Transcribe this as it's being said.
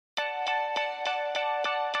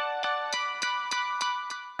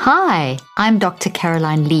Hi, I'm Dr.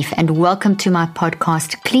 Caroline Leaf, and welcome to my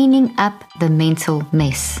podcast, Cleaning Up the Mental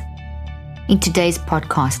Mess. In today's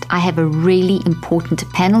podcast, I have a really important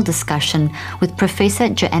panel discussion with Professor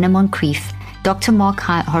Joanna Moncrieff, Dr. Mark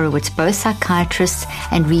Horowitz, both psychiatrists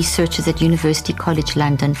and researchers at University College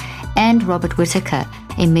London, and Robert Whitaker,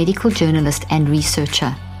 a medical journalist and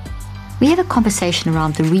researcher. We have a conversation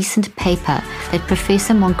around the recent paper that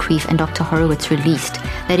Professor Moncrieff and Dr. Horowitz released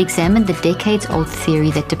that examined the decades-old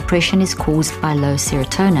theory that depression is caused by low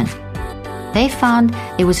serotonin. They found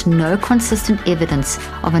there was no consistent evidence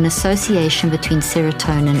of an association between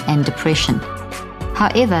serotonin and depression.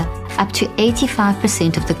 However, up to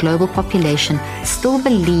 85% of the global population still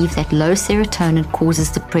believe that low serotonin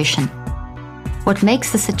causes depression. What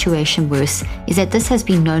makes the situation worse is that this has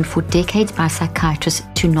been known for decades by psychiatrists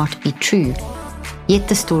to not be true. Yet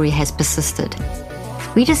the story has persisted.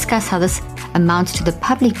 We discuss how this amounts to the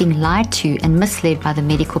public being lied to and misled by the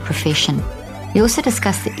medical profession. We also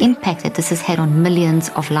discuss the impact that this has had on millions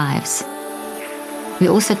of lives. We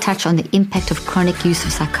also touch on the impact of chronic use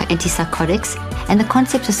of antipsychotics and the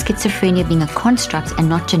concept of schizophrenia being a construct and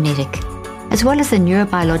not genetic, as well as the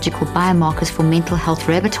neurobiological biomarkers for mental health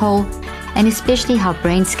rabbit hole, and especially how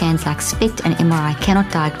brain scans like SPECT and MRI cannot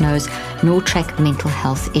diagnose nor track mental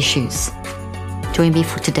health issues. Join me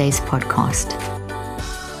for today's podcast.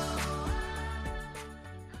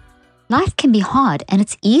 Life can be hard, and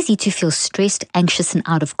it's easy to feel stressed, anxious, and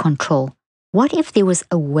out of control. What if there was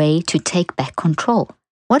a way to take back control?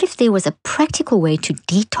 What if there was a practical way to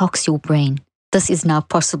detox your brain? This is now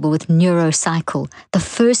possible with NeuroCycle, the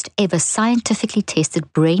first ever scientifically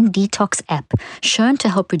tested brain detox app shown to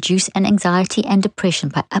help reduce anxiety and depression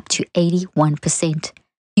by up to 81%.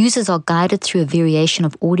 Users are guided through a variation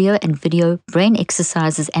of audio and video, brain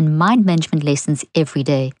exercises, and mind management lessons every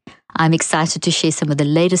day. I'm excited to share some of the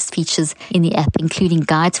latest features in the app, including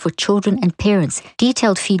guides for children and parents,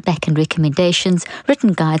 detailed feedback and recommendations,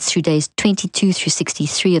 written guides through days 22 through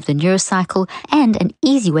 63 of the NeuroCycle, and an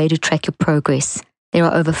easy way to track your progress. There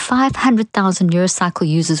are over 500,000 NeuroCycle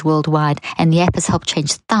users worldwide, and the app has helped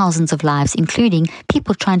change thousands of lives, including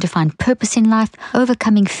people trying to find purpose in life,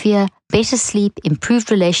 overcoming fear, better sleep, improved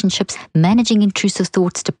relationships, managing intrusive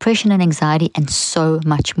thoughts, depression and anxiety, and so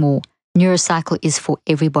much more. NeuroCycle is for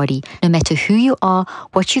everybody. No matter who you are,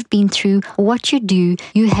 what you've been through, or what you do,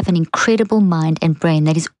 you have an incredible mind and brain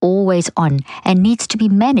that is always on and needs to be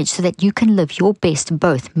managed so that you can live your best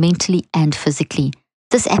both mentally and physically.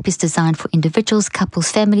 This app is designed for individuals,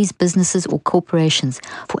 couples, families, businesses, or corporations,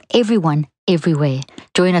 for everyone, everywhere.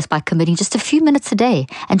 Join us by committing just a few minutes a day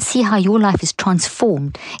and see how your life is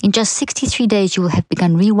transformed. In just 63 days, you will have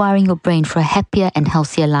begun rewiring your brain for a happier and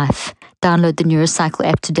healthier life. Download the NeuroCycle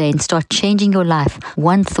app today and start changing your life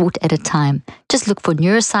one thought at a time. Just look for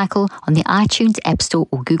NeuroCycle on the iTunes App Store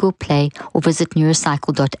or Google Play, or visit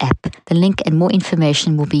neurocycle.app. The link and more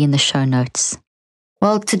information will be in the show notes.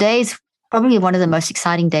 Well, today's probably one of the most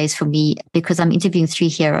exciting days for me because I'm interviewing three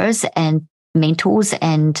heroes and mentors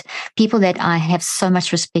and people that I have so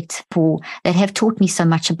much respect for, that have taught me so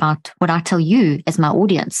much about what I tell you as my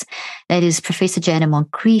audience. That is Professor Joanna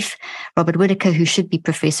Moncrieff, Robert Whitaker, who should be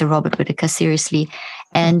Professor Robert Whitaker, seriously.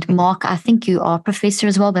 And Mark, I think you are Professor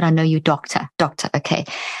as well, but I know you Doctor, okay.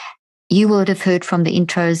 You would have heard from the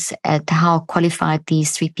intros at how qualified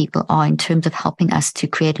these three people are in terms of helping us to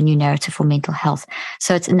create a new narrative for mental health.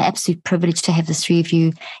 So it's an absolute privilege to have the three of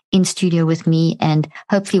you in studio with me. And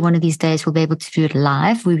hopefully one of these days we'll be able to do it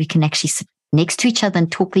live where we can actually sit next to each other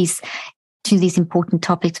and talk these important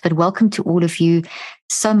topics. But welcome to all of you.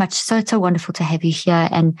 So much, so wonderful to have you here.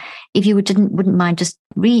 And if you wouldn't mind, just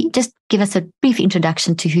give us a brief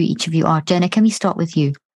introduction to who each of you are. Joanna, can we start with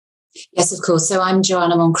you? Yes, of course. So I'm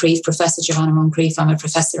Joanna Moncrieff, Professor Joanna Moncrieff. I'm a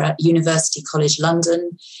professor at University College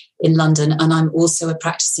London in London, and I'm also a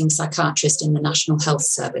practicing psychiatrist in the National Health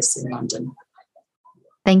Service in London.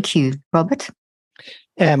 Thank you. Robert?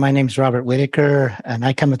 Yeah, my name's Robert Whitaker, and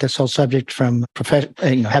I come at this whole subject from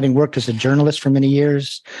having worked as a journalist for many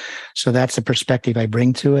years. So that's the perspective I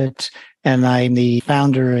bring to it. And I'm the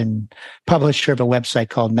founder and publisher of a website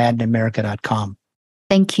called madinamerica.com.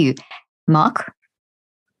 Thank you. Mark?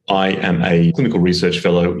 I am a clinical research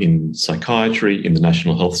fellow in psychiatry in the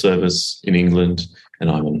National Health Service in England,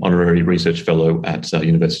 and I'm an honorary research fellow at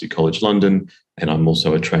University College London, and I'm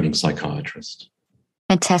also a training psychiatrist.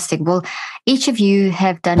 Fantastic. Well, each of you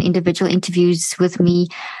have done individual interviews with me,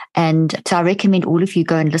 and so I recommend all of you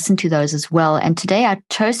go and listen to those as well. And today I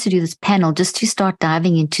chose to do this panel just to start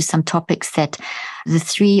diving into some topics that the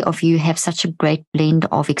three of you have such a great blend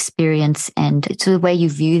of experience and to the way you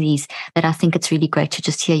view these, that I think it's really great to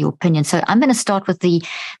just hear your opinion. So I'm going to start with the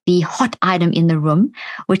hot item in the room,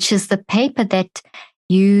 which is the paper that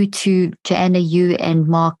you two, Joanna, you and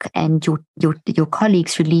Mark and your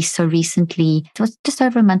colleagues released so recently. It was just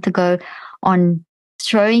over a month ago, on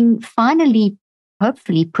finally,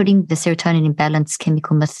 hopefully putting the serotonin imbalance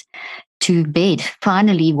chemical myth to bed.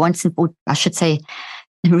 Finally, once and for, I should say,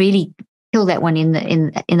 really kill that one in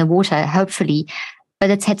the water, hopefully. But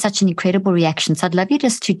it's had such an incredible reaction. So I'd love you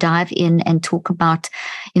just to dive in and talk about,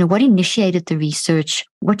 what initiated the research,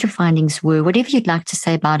 what your findings were, whatever you'd like to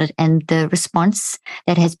say about it, and the response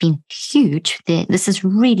that has been huge. This has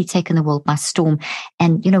really taken the world by storm,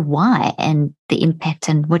 and why, and the impact,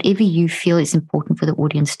 and whatever you feel is important for the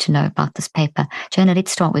audience to know about this paper. Joanna,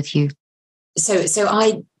 let's start with you. So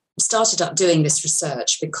I started up doing this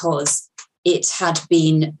research because it had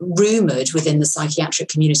been rumoured within the psychiatric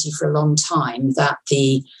community for a long time that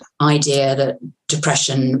the idea that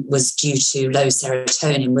depression was due to low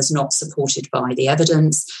serotonin was not supported by the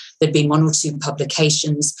evidence. There'd been one or two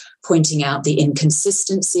publications pointing out the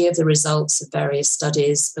inconsistency of the results of various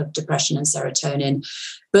studies of depression and serotonin,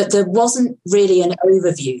 but there wasn't really an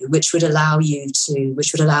overview which would allow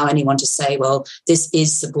anyone to say, well, this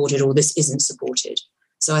is supported or this isn't supported.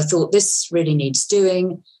 So I thought this really needs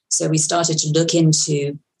doing. So we started to look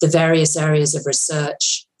into the various areas of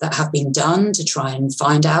research that have been done to try and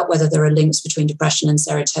find out whether there are links between depression and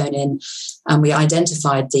serotonin. And we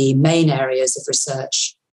identified the main areas of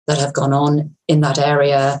research that have gone on in that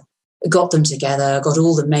area, got them together, got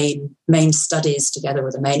all the main studies together,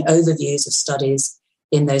 or the main overviews of studies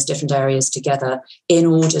in those different areas together, in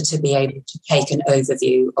order to be able to take an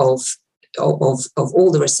overview of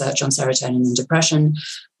all the research on serotonin and depression.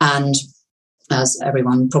 And as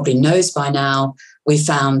everyone probably knows by now, we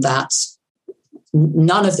found that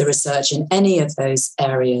none of the research in any of those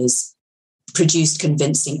areas produced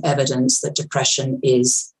convincing evidence that depression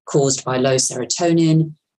is caused by low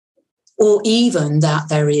serotonin, or even that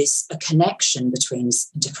there is a connection between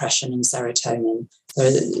depression and serotonin.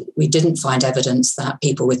 So we didn't find evidence that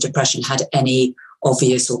people with depression had any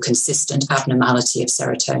obvious or consistent abnormality of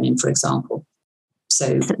serotonin, for example.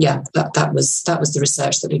 So yeah, that was the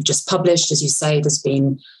research that we've just published. As you say, there's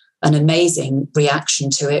been an amazing reaction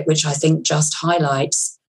to it, which I think just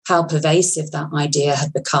highlights how pervasive that idea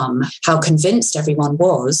had become, how convinced everyone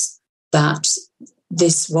was that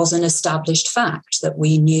this was an established fact, that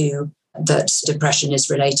we knew that depression is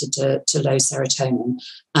related to low serotonin.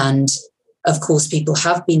 And of course, people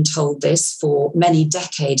have been told this for many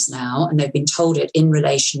decades now, and they've been told it in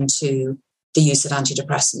relation to the use of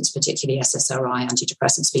antidepressants, particularly SSRI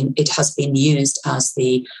antidepressants. It has been used as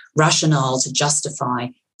the rationale to justify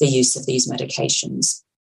the use of these medications.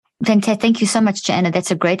 Fantastic. Thank you so much, Joanna.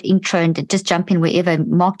 That's a great intro, and just jump in wherever.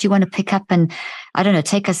 Mark, do you want to pick up and,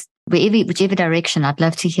 take us whichever direction? I'd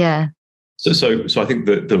love to hear. So I think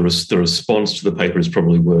that the response to the paper is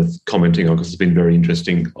probably worth commenting on, because it's been very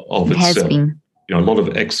interesting of itself. Has been. A lot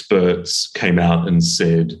of experts came out and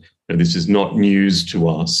said, this is not news to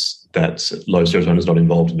us that low serotonin is not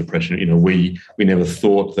involved in depression. We never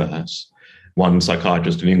thought that. One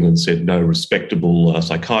psychiatrist in England said no respectable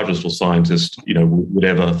psychiatrist or scientist, would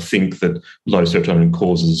ever think that low serotonin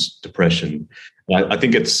causes depression. I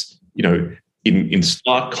think it's, in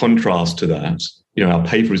stark contrast to that, our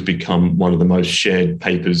paper has become one of the most shared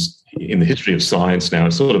papers in the history of science now.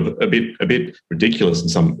 It's sort of a bit ridiculous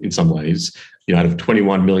in some ways. Out of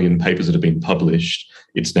 21 million papers that have been published,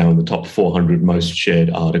 it's now in the top 400 most shared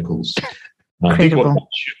articles. I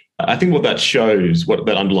think what that shows, what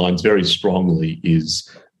that underlines very strongly, is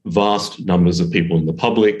vast numbers of people in the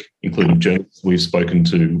public, including journalists we've spoken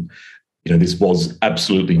to. This was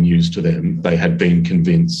absolutely news to them. They had been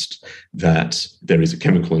convinced that there is a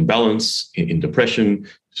chemical imbalance in depression,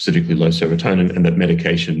 specifically low serotonin, and that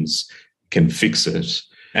medications can fix it.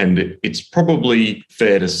 And it's probably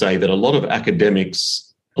fair to say that a lot of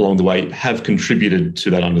academics along the way have contributed to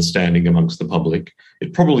that understanding amongst the public.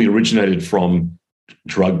 It probably originated from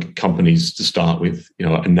drug companies to start with,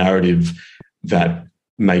 a narrative that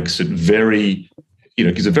makes it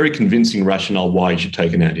gives a very convincing rationale why you should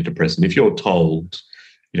take an antidepressant. If you're told,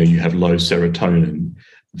 you have low serotonin,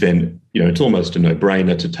 then, it's almost a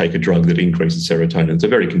no-brainer to take a drug that increases serotonin. It's a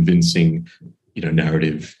very convincing,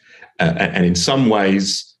 narrative. And in some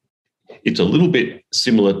ways, it's a little bit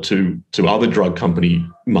similar to other drug company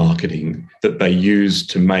marketing that they use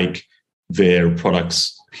to make their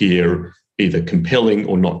products appear either compelling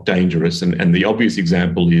or not dangerous. And the obvious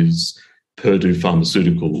example is Purdue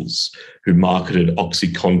Pharmaceuticals, who marketed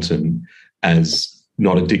OxyContin as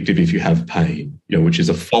not addictive if you have pain, which is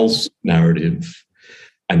a false narrative.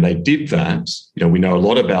 And they did that. We know a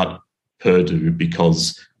lot about Purdue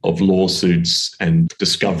because of lawsuits and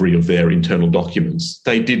discovery of their internal documents.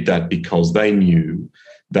 They did that because they knew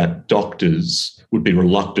that doctors would be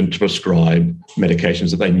reluctant to prescribe medications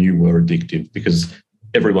that they knew were addictive, because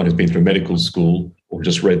everyone who's been through medical school or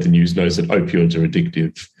just read the news knows that opioids are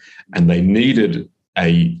addictive. And they needed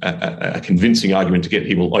a convincing argument to get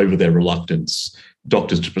people over their reluctance,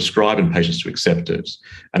 doctors to prescribe and patients to accept it.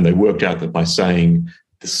 And they worked out that by saying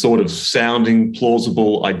this sort of sounding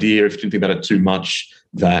plausible idea, if you didn't think about it too much,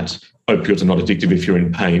 that opioids are not addictive if you're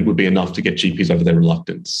in pain, would be enough to get GPs over their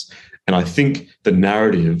reluctance. And I think the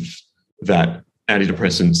narrative that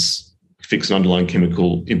antidepressants fix an underlying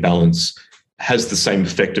chemical imbalance has the same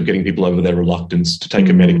effect of getting people over their reluctance to take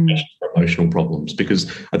a medication for emotional problems,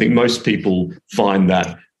 because I think most people find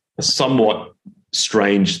that a somewhat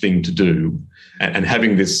strange thing to do, and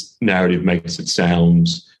having this narrative makes it sound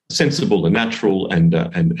sensible and natural and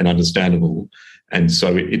understandable. And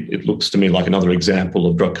so it looks to me like another example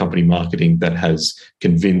of drug company marketing that has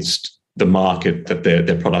convinced the market that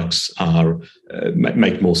their products are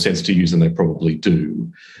make more sense to use than they probably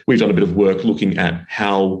do. We've done a bit of work looking at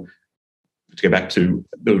how, to go back to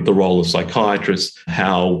the role of psychiatrists,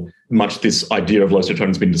 how much this idea of low serotonin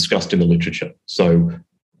has been discussed in the literature. So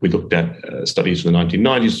we looked at studies from the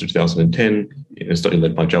 1990s to 2010, a study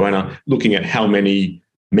led by Joanna, looking at how many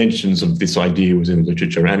mentions of this idea was in the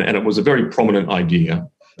literature. And it was a very prominent idea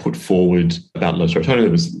put forward about low serotonin. There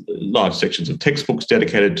was large sections of textbooks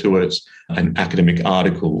dedicated to it and academic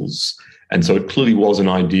articles. And so it clearly was an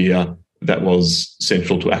idea that was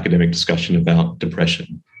central to academic discussion about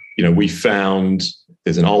depression. We found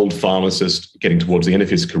there's an old pharmacist getting towards the end of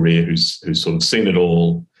his career who's sort of seen it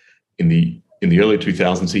all. In the early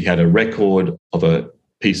 2000s, he had a record of a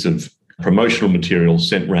piece of promotional material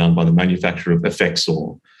sent round by the manufacturer of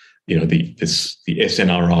Effexor, the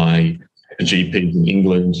SNRI, the GPs in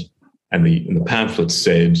England, and the pamphlet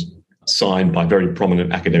said, signed by very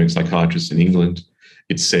prominent academic psychiatrists in England,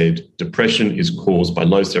 it said, depression is caused by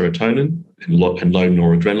low serotonin and low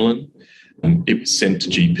noradrenaline. It was sent to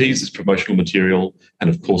GPs as promotional material, and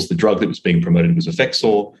of course the drug that was being promoted was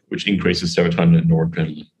Effexor, which increases serotonin and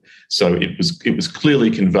noradrenaline. So it was clearly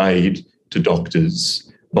conveyed to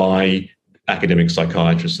doctors by academic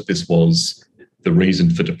psychiatrists that this was the reason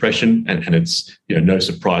for depression, and it's no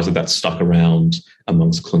surprise that that's stuck around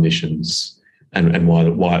amongst clinicians, and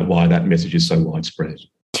why that message is so widespread.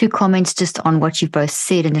 Two comments just on what you've both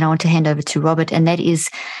said, and then I want to hand over to Robert, and that is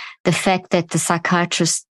the fact that the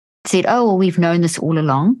psychiatrist said, oh, well, we've known this all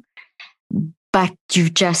along, but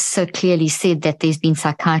you've just so clearly said that there's been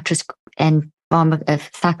psychiatrists and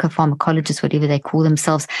psychopharmacologists, whatever they call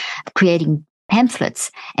themselves, creating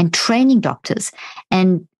pamphlets and training doctors.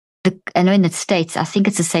 And I know in the States, I think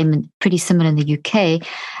it's the same, pretty similar in the UK.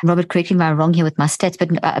 Robert, correct me if I'm wrong here with my stats, but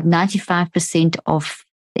 95% of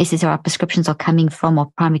SSRI prescriptions are coming from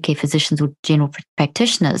or primary care physicians or general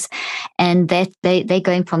practitioners. And that they're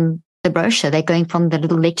going from the brochure, they're going from the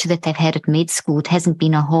little lecture that they've had at med school. It hasn't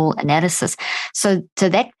been a whole analysis. So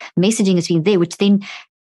that messaging has been there, which then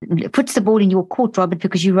puts the ball in your court, Robert,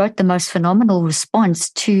 because you wrote the most phenomenal response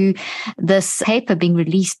to this paper being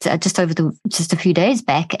released just a few days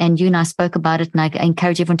back. And you and I spoke about it, and I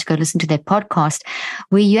encourage everyone to go listen to that podcast,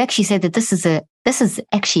 where you actually said that this is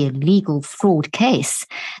actually a legal fraud case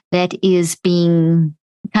that is being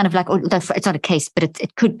kind of like, it's not a case, but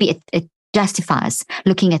it could be, it justifies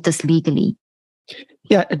looking at this legally.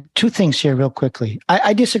 Yeah, two things here real quickly.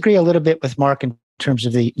 I disagree a little bit with Mark in terms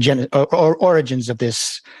of the origins of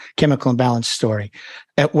this chemical imbalance story,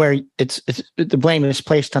 where it's the blame is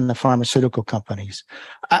placed on the pharmaceutical companies.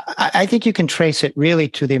 I think you can trace it really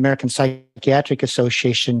to the American Psychiatric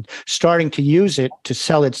Association starting to use it to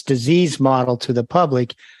sell its disease model to the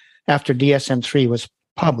public after DSM-3 was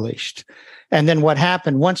published. And then what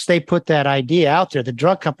happened, once they put that idea out there, the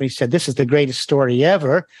drug company said, this is the greatest story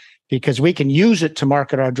ever, because we can use it to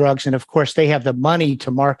market our drugs. And of course, they have the money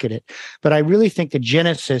to market it. But I really think the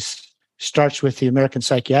genesis starts with the American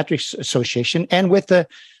Psychiatric Association and with the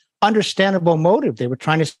understandable motive. They were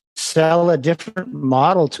trying to sell a different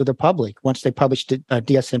model to the public once they published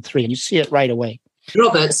DSM-3, and you see it right away.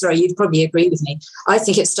 Robert, sorry, you'd probably agree with me. I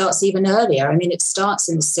think it starts even earlier. I mean, it starts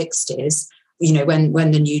in the 60s,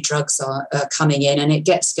 when the new drugs are coming in, and it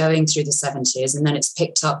gets going through the 70s, and then it's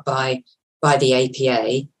picked up by the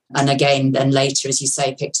APA. And again, then later, as you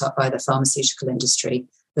say, picked up by the pharmaceutical industry.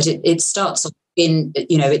 But it starts off in,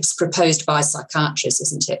 it's proposed by psychiatrists,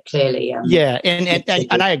 isn't it? Clearly. Yeah.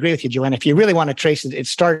 And I agree with you, Joanna. If you really want to trace it, it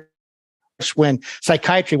starts when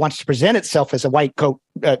psychiatry wants to present itself as a white coat,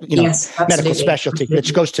 yes, medical specialty,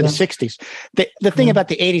 which goes to the 60s. The thing about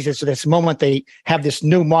the 80s is this moment they have this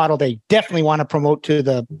new model they definitely want to promote to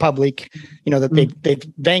the public, that they've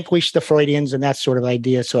vanquished the Freudians and that sort of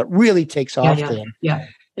idea. So it really takes off then. Yeah.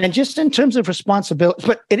 And just in terms of responsibility,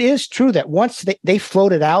 but it is true that once they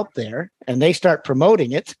float it out there and they start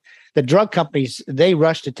promoting it, the drug companies, they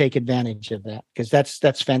rush to take advantage of that because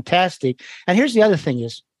that's fantastic. And here's the other thing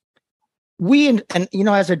is,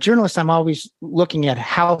 as a journalist, I'm always looking at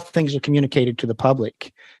how things are communicated to the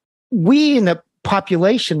public. We in the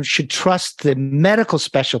population should trust the medical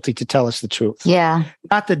specialty to tell us the truth. Yeah.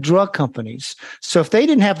 Not the drug companies. So if they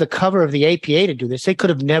didn't have the cover of the APA to do this, they could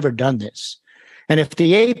have never done this. And if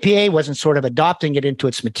the APA wasn't sort of adopting it into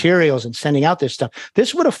its materials and sending out this stuff,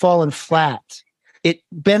 this would have fallen flat. It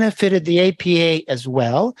benefited the APA as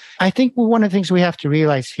well. I think one of the things we have to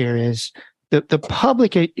realize here is the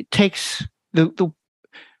public, it takes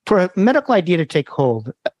for a medical idea to take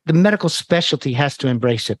hold, the medical specialty has to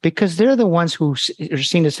embrace it because they're the ones who are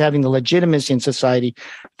seen as having the legitimacy in society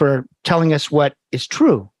for telling us what is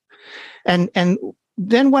true. And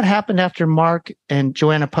then what happened after Mark and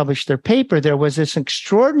Joanna published their paper, there was this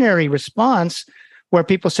extraordinary response where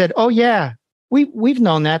people said, oh yeah, we've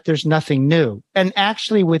known that, there's nothing new. And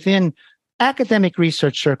actually within academic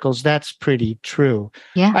research circles, that's pretty true.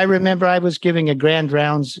 Yeah. I remember I was giving a grand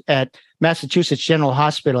rounds at Massachusetts General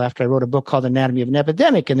Hospital after I wrote a book called Anatomy of an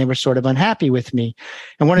Epidemic, and they were sort of unhappy with me.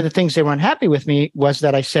 And one of the things they were unhappy with me was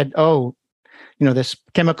that I said, this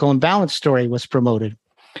chemical imbalance story was promoted.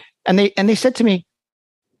 And they said to me,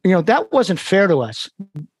 that wasn't fair to us.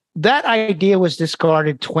 That idea was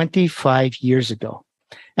discarded 25 years ago.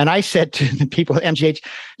 And I said to the people at MGH,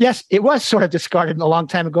 yes, it was sort of discarded a long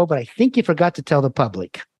time ago, but I think you forgot to tell the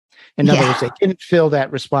public. In other words, they didn't feel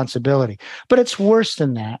that responsibility. But it's worse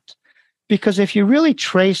than that, because if you really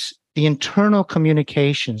trace the internal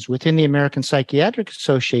communications within the American Psychiatric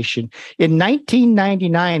Association, in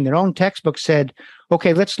 1999, their own textbook said,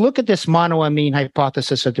 okay, let's look at this monoamine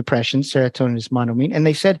hypothesis of depression. Serotonin is monoamine. And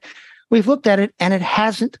they said, we've looked at it and it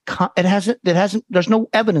hasn't, there's no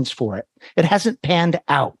evidence for it. It hasn't panned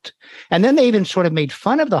out. And then they even sort of made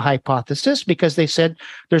fun of the hypothesis because they said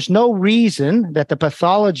there's no reason that the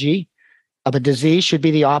pathology of a disease should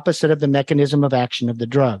be the opposite of the mechanism of action of the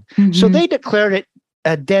drug. Mm-hmm. So they declared it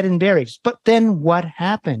dead and buried. But then what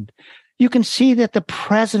happened? You can see that the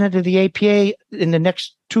president of the APA in the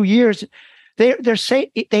next 2 years, they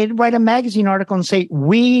write a magazine article and say,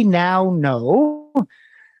 we now know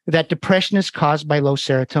that depression is caused by low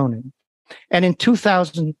serotonin. And in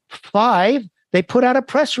 2005, they put out a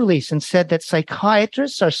press release and said that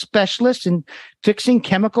psychiatrists are specialists in fixing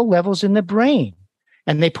chemical levels in the brain.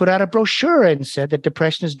 And they put out a brochure and said that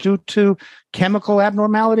depression is due to chemical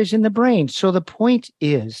abnormalities in the brain. So the point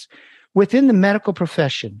is, within the medical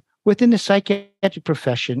profession, within the psychiatric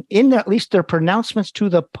profession, in at least their pronouncements to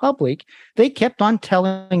the public, they kept on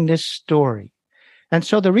telling this story. And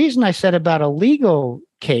so the reason I said about a legal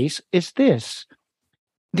case is this.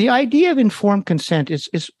 The idea of informed consent is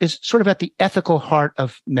sort of at the ethical heart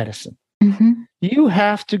of medicine. Mm-hmm. You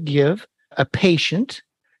have to give a patient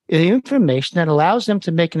the information that allows them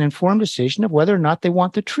to make an informed decision of whether or not they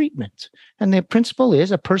want the treatment. And the principle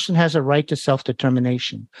is a person has a right to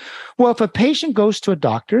self-determination. Well, if a patient goes to a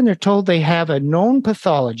doctor and they're told they have a known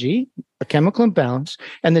pathology, a chemical imbalance,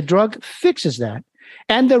 and the drug fixes that,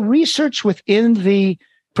 and the research within the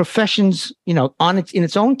professions, in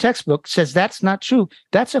its own textbook says that's not true,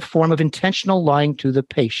 that's a form of intentional lying to the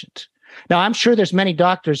patient. Now, I'm sure there's many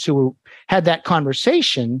doctors who had that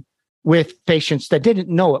conversation with patients that didn't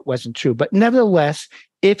know it wasn't true. But nevertheless,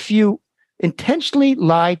 if you intentionally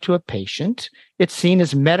lie to a patient, it's seen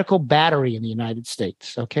as medical battery in the United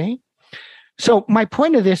States, okay? So my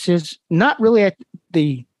point of this is not really at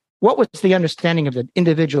what was the understanding of the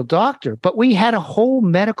individual doctor, but we had a whole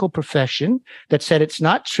medical profession that said it's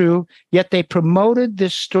not true, yet they promoted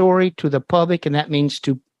this story to the public, and that means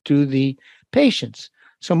to the patients.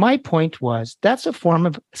 So my point was that's a form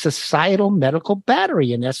of societal medical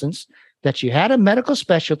battery, in essence, that you had a medical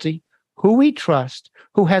specialty who we trust,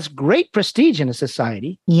 who has great prestige in a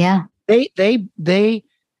society. Yeah. They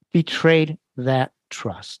betrayed that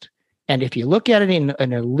trust. And if you look at it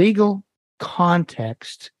in a legal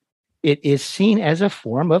context, it is seen as a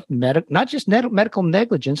form of not just medical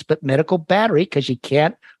negligence, but medical battery, because you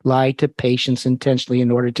can't lie to patients intentionally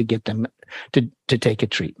in order to get them to take a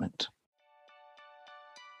treatment.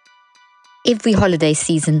 Every holiday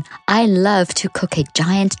season, I love to cook a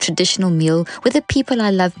giant traditional meal with the people I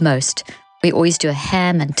love most. We always do a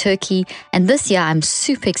ham and turkey, and this year I'm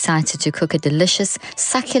super excited to cook a delicious,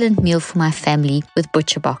 succulent meal for my family with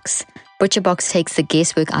ButcherBox. ButcherBox takes the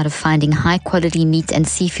guesswork out of finding high-quality meat and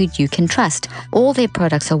seafood you can trust. All their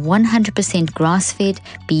products are 100% grass-fed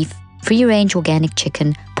beef, free-range organic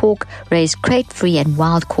chicken, pork, raised crate-free and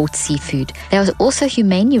wild-caught seafood. They are also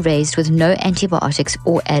humanely raised with no antibiotics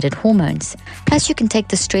or added hormones. Plus, you can take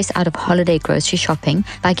the stress out of holiday grocery shopping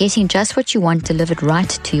by getting just what you want delivered right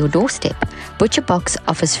to your doorstep. ButcherBox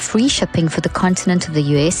offers free shipping for the continent of the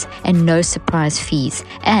US and no surprise fees.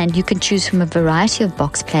 And you can choose from a variety of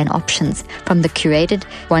box plan options, from the curated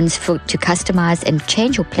ones to customize and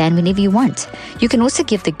change your plan whenever you want. You can also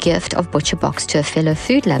give the gift of ButcherBox to a fellow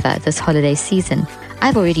food lover this holiday season.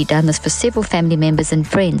 I've already done this for several family members and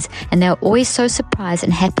friends, and they're always so surprised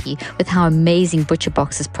and happy with how amazing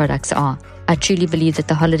ButcherBox's products are. I truly believe that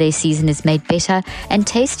the holiday season is made better and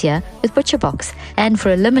tastier with ButcherBox. And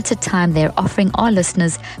for a limited time, they're offering our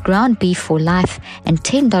listeners ground beef for life and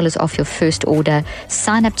 $10 off your first order.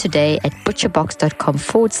 Sign up today at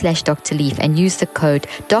butcherbox.com/Dr. Leaf and use the code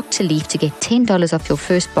Dr. Leaf to get $10 off your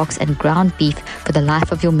first box and ground beef for the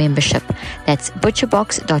life of your membership. That's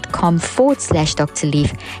butcherbox.com/Dr.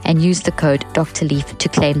 Leaf and use the code Dr. Leaf to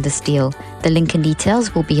claim this deal. The link and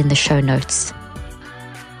details will be in the show notes.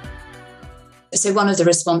 So one of the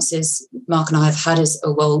responses Mark and I have had is,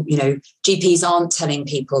 oh, well, GPs aren't telling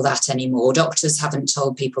people that anymore. Doctors haven't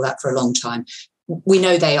told people that for a long time. We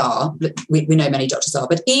know they are. We know many doctors are.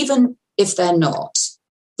 But even if they're not,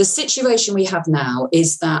 the situation we have now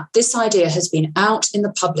is that this idea has been out in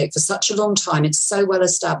the public for such a long time. It's so well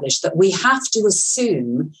established that we have to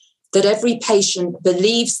assume that every patient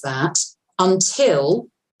believes that until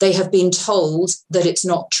they have been told that it's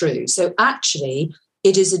not true. So actually,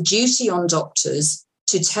 it is a duty on doctors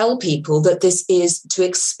to tell people that to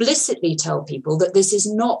explicitly tell people that this is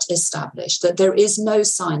not established, that there is no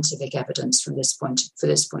scientific evidence for this point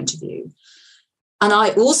of view. And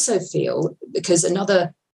I also feel, because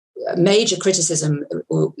another major criticism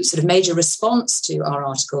or sort of major response to our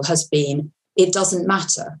article has been, it doesn't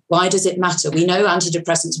matter. Why does it matter? We know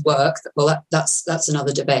antidepressants work. Well, that's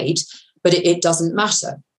another debate, but it doesn't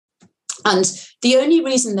matter. And the only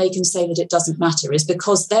reason they can say that it doesn't matter is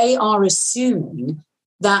because they are assuming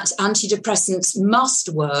that antidepressants must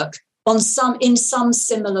work in some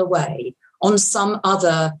similar way, on some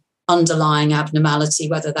other underlying abnormality,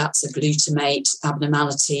 whether that's a glutamate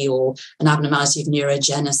abnormality or an abnormality of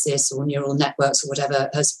neurogenesis or neural networks or whatever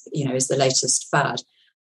is the latest fad.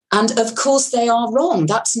 And of course, they are wrong.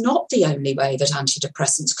 That's not the only way that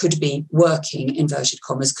antidepressants could be working, inverted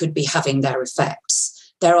commas, could be having their effects.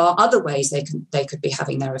 There are other ways they could be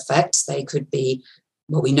having their effects. They could be,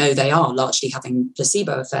 well, we know they are largely having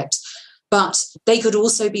placebo effects, but they could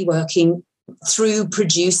also be working through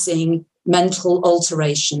producing mental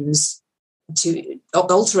alterations to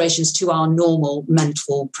our normal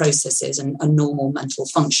mental processes and normal mental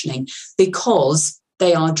functioning, because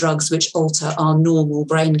they are drugs which alter our normal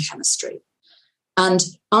brain chemistry. And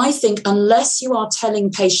I think unless you are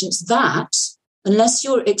telling patients that, unless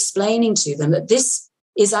you're explaining to them that this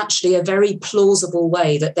is actually a very plausible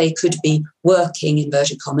way that they could be working,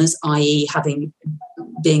 inverted commas, i.e.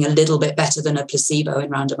 being a little bit better than a placebo in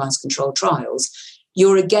randomized controlled trials,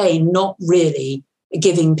 you're again not really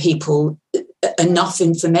giving people enough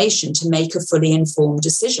information to make a fully informed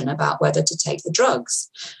decision about whether to take the drugs.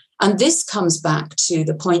 And this comes back to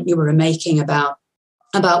the point you were making about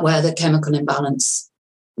where the chemical imbalance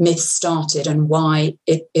myth started and why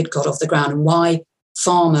it got off the ground and why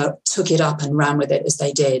pharma took it up and ran with it as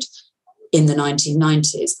they did in the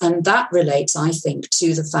 1990s. And that relates, I think,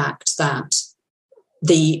 to the fact that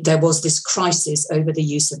there was this crisis over the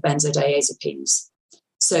use of benzodiazepines.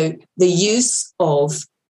 So the use of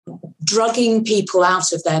drugging people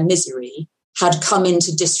out of their misery had come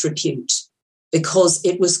into disrepute because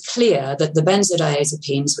it was clear that the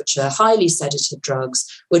benzodiazepines, which are highly sedative drugs,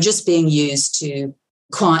 were just being used to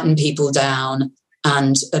quieten people down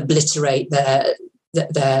and obliterate their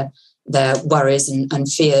worries and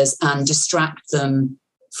fears and distract them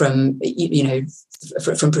from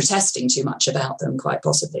protesting too much about them, quite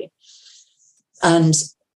possibly. And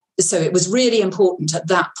so it was really important at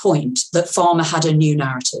that point that pharma had a new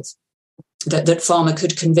narrative, that pharma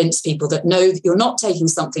could convince people that, no, you're not taking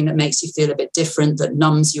something that makes you feel a bit different, that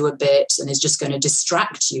numbs you a bit and is just going to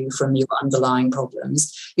distract you from your underlying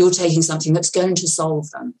problems. You're taking something that's going to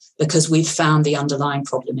solve them because we've found the underlying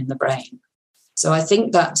problem in the brain. So I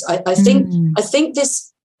think that I think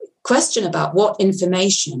this question about what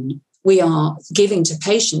information we are giving to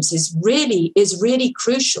patients is really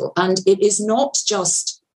crucial. And it is not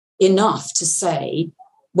just enough to say,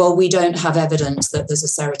 well, we don't have evidence that there's a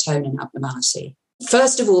serotonin abnormality.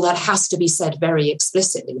 First of all, that has to be said very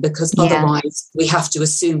explicitly, because otherwise we have to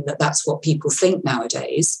assume that that's what people think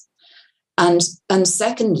nowadays. And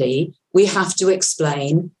secondly, we have to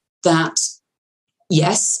explain that,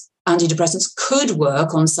 yes, antidepressants could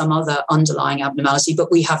work on some other underlying abnormality,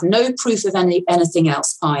 but we have no proof of anything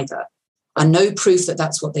else either, and no proof that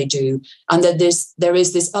that's what they do, and that there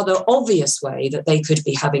is this other obvious way that they could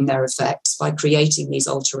be having their effects by creating these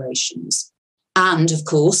alterations. And, of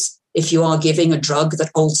course, if you are giving a drug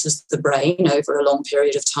that alters the brain over a long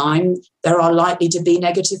period of time, there are likely to be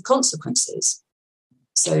negative consequences.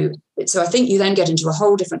 So I think you then get into a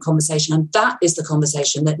whole different conversation, and that is the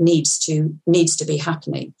conversation that needs to be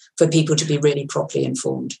happening for people to be really properly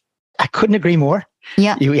informed. I couldn't agree more.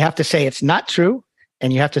 Yeah. You have to say it's not true.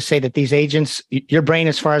 And you have to say that these agents, your brain,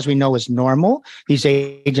 as far as we know, is normal. These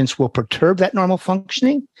agents will perturb that normal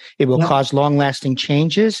functioning. It will cause long-lasting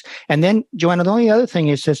changes. And then, Joanna, the only other thing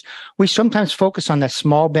is this, we sometimes focus on that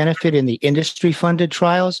small benefit in the industry-funded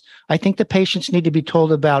trials. I think the patients need to be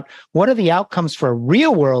told about what are the outcomes for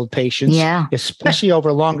real-world patients, especially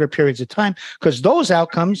over longer periods of time, because those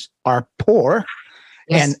outcomes are poor.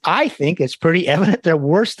 Yes. And I think it's pretty evident they're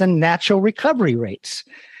worse than natural recovery rates.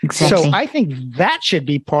 Exactly. So I think that should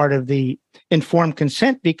be part of the informed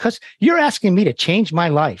consent, because you're asking me to change my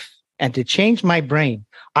life and to change my brain.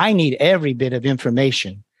 I need every bit of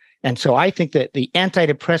information. And so I think that the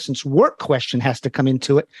antidepressants work question has to come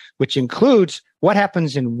into it, which includes what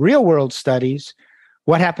happens in real world studies,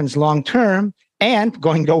 what happens long term, and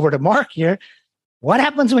going over to Mark here, what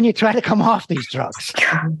happens when you try to come off these drugs?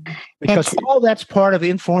 Because all that's part of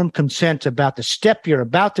informed consent about the step you're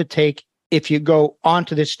about to take if you go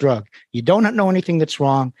onto this drug. You don't know anything that's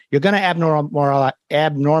wrong. You're going to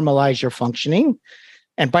abnormalize your functioning.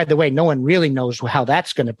 And by the way, no one really knows how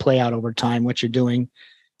that's going to play out over time, what you're doing.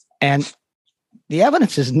 And the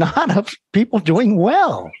evidence is not of people doing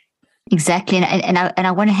well. Exactly. And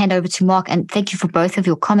I want to hand over to Mark, and thank you for both of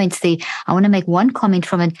your comments there. I want to make one comment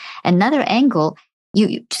from another angle.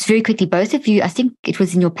 You just very quickly, both of you, I think it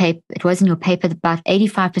was in your paper that about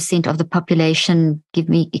 85% of the population,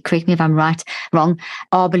 correct me if I'm wrong,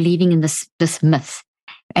 are believing in this myth,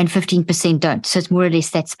 and 15% don't. So it's more or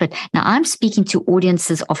less that split. Now I'm speaking to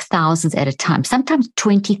audiences of thousands at a time, sometimes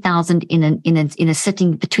 20,000 in a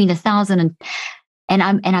sitting, between 1,000 and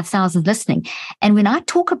I have thousands listening. And when I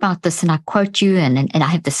talk about this and I quote you and I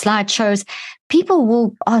have the slideshows,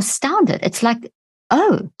 people are astounded. It's like,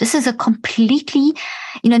 oh, this is a completely,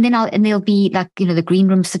 and there'll be like, the green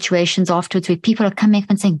room situations afterwards where people are coming up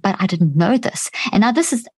and saying, but I didn't know this. And now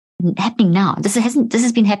this is happening now. This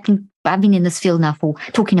has been happening. I've been in this field now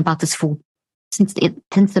talking about this since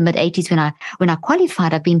the mid 80s when I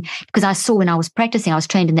qualified. Because I saw when I was practicing, I was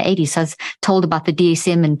trained in the 80s. So I was told about the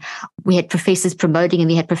DSM, and we had professors promoting, and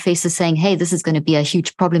we had professors saying, hey, this is going to be a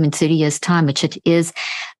huge problem in 30 years time, which it is.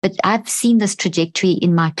 But I've seen this trajectory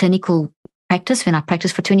in my clinical practice when I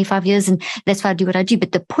practiced for 25 years, and that's why I do what I do.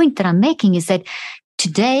 But the point that I'm making is that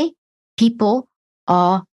today people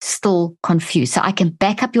are still confused. So I can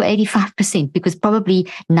back up your 85% because probably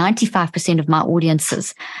 95% of my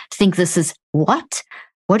audiences think this is what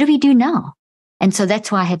do we do now? And so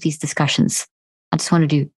that's why I have these discussions. I just wanted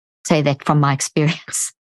to say that from my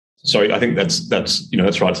experience. Sorry, I think that's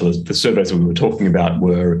right. So the surveys that we were talking about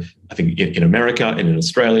were, I think, in America and in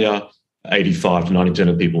Australia, 85 to 90%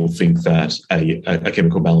 of people think that a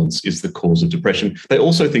chemical balance is the cause of depression. They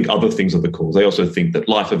also think other things are the cause. They also think that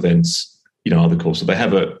life events, are the cause. So they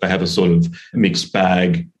have a sort of mixed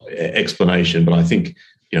bag explanation. But I think,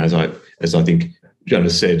 as I think Joanna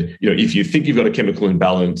said, if you think you've got a chemical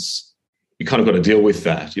imbalance, you kind of got to deal with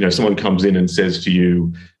that. Someone comes in and says to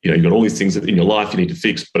you, you've got all these things in your life you need to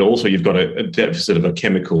fix, but also you've got a deficit of a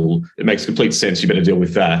chemical. It makes complete sense. You better deal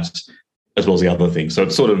with that as well as the other things. So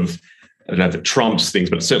it's sort of, I don't know if it trumps things,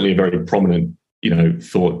 but it's certainly a very prominent,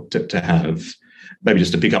 thought to have. Maybe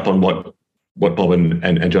just to pick up on what Bob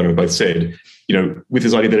and Joanna both said, with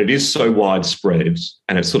this idea that it is so widespread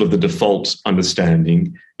and it's sort of the default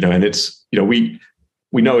understanding, and it's,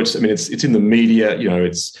 we know it's in the media,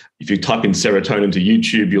 it's, if you type in serotonin to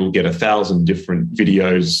YouTube, you'll get 1,000 different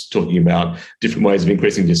videos talking about different ways of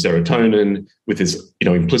increasing your serotonin with this,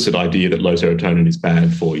 implicit idea that low serotonin is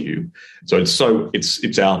bad for you. So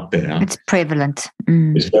it's out there. It's prevalent.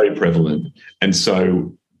 It's very prevalent. And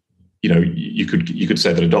so, you could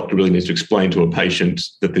say that a doctor really needs to explain to a patient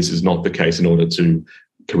that this is not the case in order to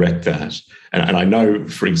correct that. And I know,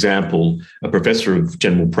 for example, a professor of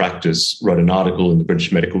general practice wrote an article in the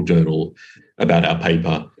British Medical Journal about our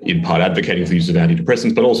paper, in part advocating for the use of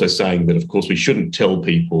antidepressants, but also saying that, of course, we shouldn't tell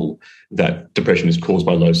people that depression is caused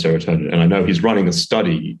by low serotonin. And I know he's running a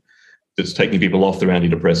study that's taking people off their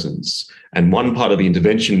antidepressants. And one part of the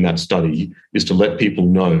intervention in that study is to let people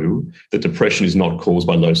know that depression is not caused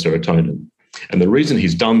by low serotonin. And the reason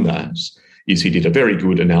he's done that is he did a very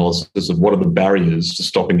good analysis of what are the barriers to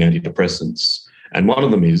stopping antidepressants. And one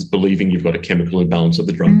of them is believing you've got a chemical imbalance of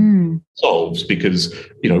the drug solves, because,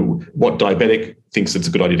 what diabetic thinks it's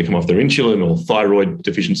a good idea to come off their insulin, or thyroid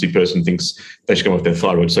deficiency person thinks they should come off their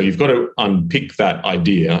thyroid. So you've got to unpick that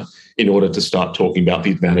idea in order to start talking about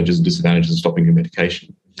the advantages and disadvantages of stopping your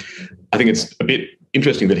medication. I think it's a bit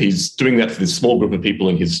interesting that he's doing that for this small group of people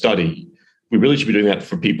in his study. We really should be doing that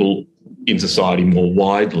for people in society more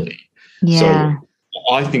widely. Yeah. So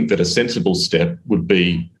I think that a sensible step would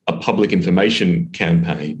be a public information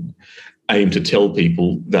campaign aimed to tell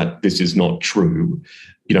people that this is not true.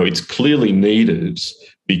 It's clearly needed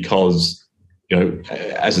because,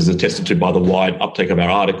 as is attested to by the wide uptake of our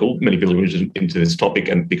article, many people are interested into this topic,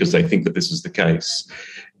 and because they think that this is the case.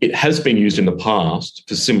 It has been used in the past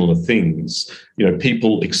for similar things.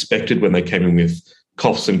 People expected when they came in with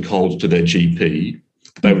coughs and colds to their GP,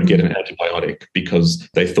 they would get an antibiotic because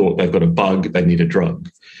they thought they've got a bug, they need a drug.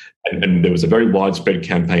 And there was a very widespread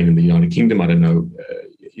campaign in the United Kingdom, I don't know,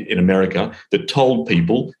 in America, that told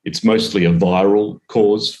people it's mostly a viral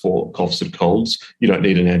cause for coughs and colds. You don't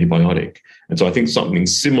need an antibiotic. And so I think something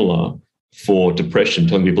similar for depression,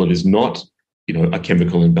 telling people it is not, a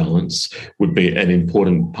chemical imbalance, would be an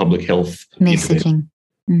important public health messaging.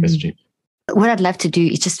 Messaging. What I'd love to do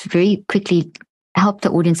is just very quickly help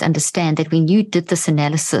the audience understand that when you did this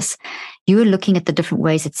analysis, you were looking at the different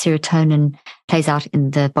ways that serotonin plays out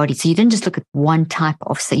in the body. So you didn't just look at one type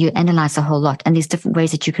of, so you analyze a whole lot, and there's different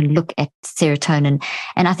ways that you can look at serotonin.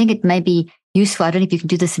 And I think it may be useful. I don't know if you can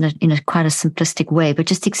do this in a quite a simplistic way, but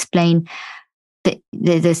just explain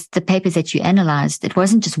the papers that you analyzed. It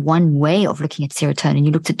wasn't just one way of looking at serotonin.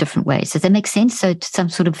 You looked at different ways. Does that make sense? So some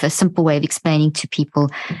sort of a simple way of explaining to people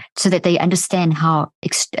so that they understand how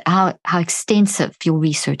extensive your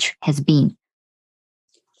research has been.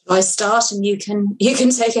 I start and you can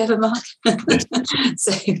take over, Mark.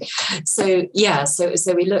 So we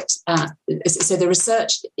looked at the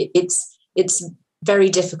research. It's very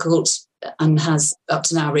difficult and has up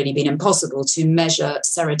to now really been impossible to measure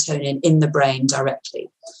serotonin in the brain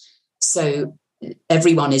directly. So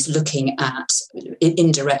everyone is looking at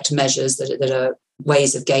indirect measures that are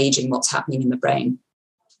ways of gauging what's happening in the brain.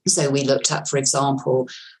 So we looked at, for example,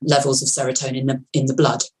 levels of serotonin in the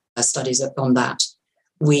blood, studies on that.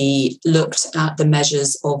 We looked at the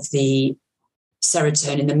measures of the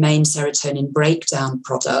serotonin, the main serotonin breakdown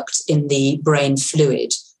product in the brain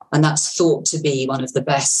fluid, and that's thought to be one of the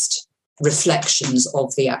best reflections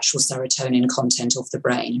of the actual serotonin content of the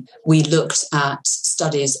brain. We looked at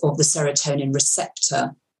studies of the serotonin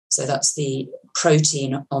receptor, so that's the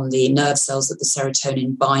protein on the nerve cells that the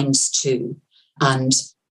serotonin binds to, and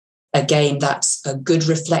again, that's a good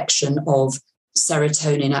reflection of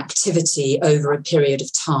serotonin activity over a period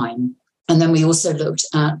of time. And then we also looked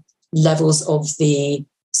at levels of the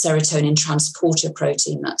serotonin transporter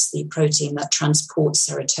protein. That's the protein that transports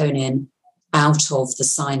serotonin out of the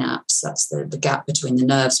synapse. That's the gap between the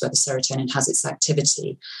nerves where the serotonin has its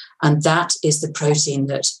activity. And that is the protein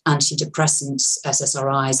that antidepressants,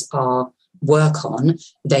 SSRIs, work on.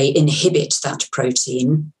 They inhibit that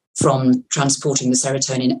protein from transporting the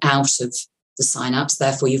serotonin out of the synapse.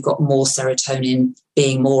 Therefore, you've got more serotonin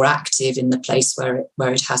being more active in the place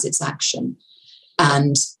where it has its action.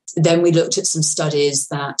 And then we looked at some studies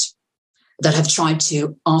that have tried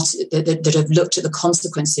to that have looked at the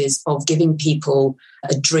consequences of giving people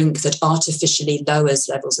a drink that artificially lowers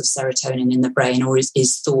levels of serotonin in the brain, or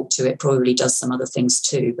is thought to. It probably does some other things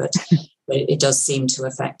too, but it does seem to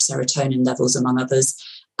affect serotonin levels, among others.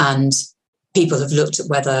 And people have looked at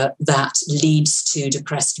whether that leads to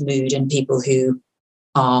depressed mood in people who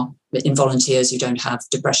are in volunteers who don't have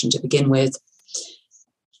depression to begin with.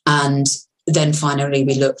 And then finally,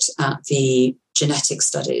 we looked at the genetic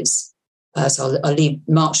studies. So I'll leave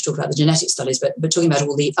Mark to talk about the genetic studies, but talking about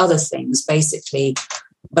all the other things, basically,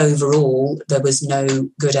 overall, there was no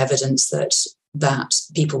good evidence that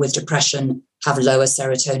people with depression have lower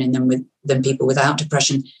serotonin than people without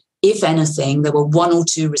depression. If anything, there were one or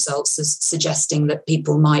two results suggesting that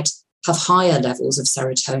people might have higher levels of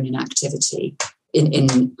serotonin activity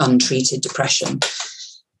in untreated depression,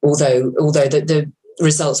 although the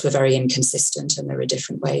results were very inconsistent and there are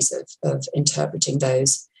different ways of interpreting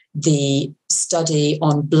those. the study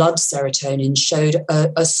on blood serotonin showed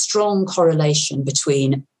a strong correlation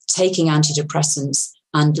between taking antidepressants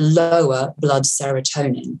and lower blood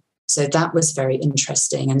serotonin. So that was very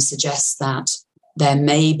interesting and suggests that there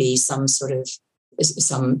may be some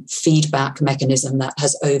feedback mechanism that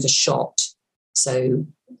has overshot. So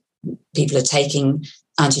people are taking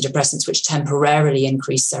antidepressants which temporarily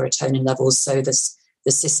increase serotonin levels, so the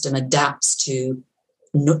system adapts to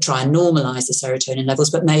try and normalize the serotonin levels,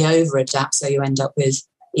 but may over-adapt, so you end up with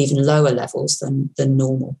even lower levels than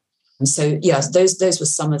normal. And so, yeah, those were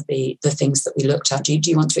some of the things that we looked at. Do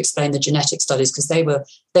you want to explain the genetic studies? Because they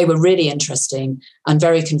were really interesting and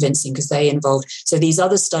very convincing, because they involved, so these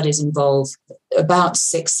other studies involve about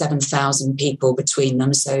 6,000-7,000 people between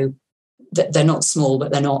them. So they're not small,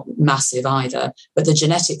 but they're not massive either. But the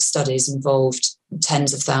genetic studies involved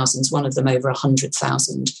tens of thousands, one of them over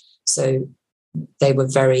 100,000. So they were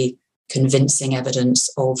very convincing evidence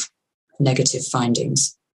of negative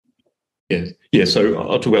findings. Yeah. So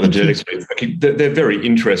I'll talk about the genetics. They're very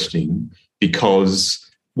interesting, because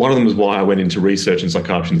one of them is why I went into research in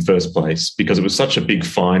psychiatry in the first place, because it was such a big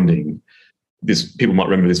finding. People might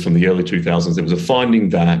remember this from the early 2000s. There was a finding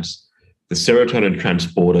that the serotonin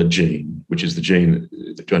transporter gene, which is the gene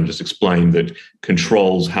that Joanna just explained, that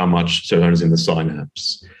controls how much serotonin is in the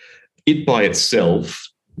synapse, it by itself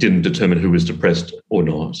didn't determine who was depressed or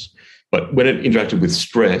not. But when it interacted with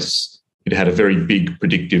stress, it had a very big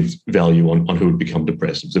predictive value on who would become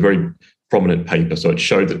depressed. It was a very prominent paper. So it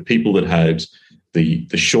showed that people that had the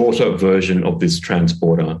shorter version of this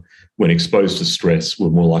transporter, when exposed to stress, were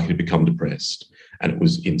more likely to become depressed. And it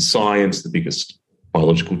was in Science, the biggest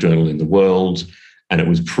biological journal in the world. And it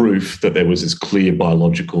was proof that there was this clear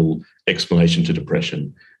biological explanation to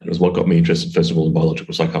depression. And it was what got me interested, first of all, in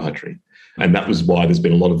biological psychiatry. And that was why there's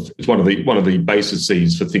been it's one of the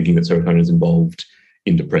bases for thinking that serotonin is involved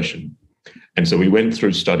in depression. And so we went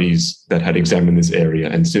through studies that had examined this area.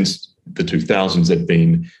 And since the 2000s, there'd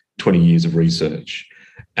been 20 years of research.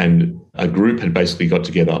 And a group had basically got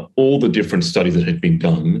together all the different studies that had been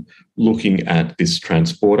done looking at this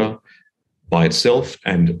transporter by itself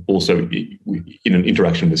and also in an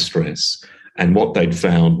interaction with stress. And what they'd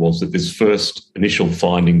found was that this first initial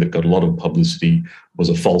finding that got a lot of publicity was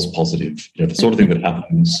a false positive. The sort of thing that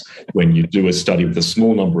happens when you do a study with a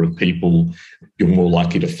small number of people, you're more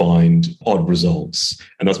likely to find odd results.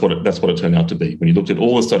 And that's what it turned out to be. When you looked at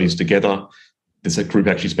all the studies together, this group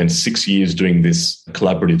actually spent 6 years doing this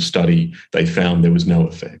collaborative study. They found there was no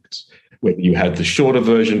effect. Whether you had the shorter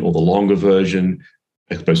version or the longer version,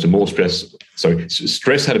 exposed to more stress. So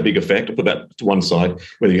stress had a big effect. I'll put that to one side.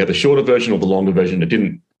 Whether you had the shorter version or the longer version, it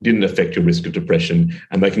didn't affect your risk of depression.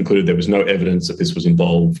 And they concluded there was no evidence that this was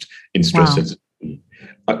involved in stress sensitivity.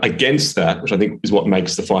 Against that, which I think is what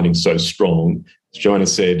makes the findings so strong, as Joanna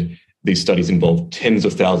said, these studies involved tens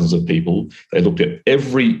of thousands of people. They looked at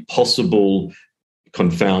every possible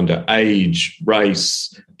confounder, age,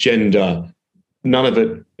 race, gender, none of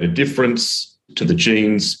it a difference to the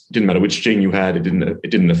genes. It didn't matter which gene you had. It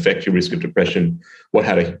didn't affect your risk of depression. What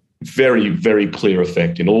had a very, very clear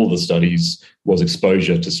effect in all the studies was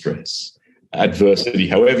exposure to stress. Adversity,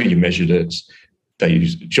 however you measured it, they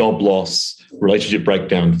used job loss, relationship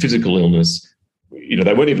breakdown, physical illness.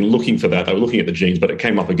 They weren't even looking for that. They were looking at the genes, but it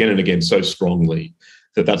came up again and again so strongly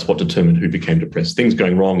that that's what determined who became depressed. Things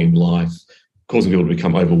going wrong in life, causing people to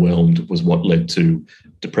become overwhelmed, was what led to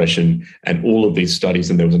depression. And all of these studies,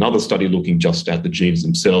 and there was another study looking just at the genes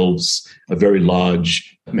themselves, a very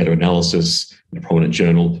large meta-analysis in a prominent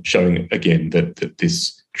journal showing, again, that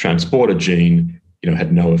this transporter gene,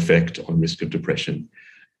 had no effect on risk of depression.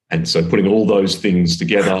 And so putting all those things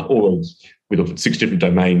together, we looked at 6 different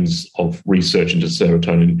domains of research into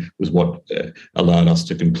serotonin, was what allowed us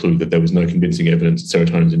to conclude that there was no convincing evidence that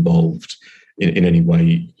serotonin is involved in any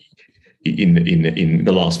way in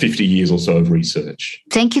the last 50 years or so of research.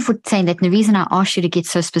 Thank you for saying that. And the reason I asked you to get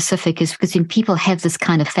so specific is because when people have this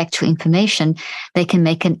kind of factual information, they can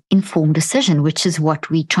make an informed decision, which is what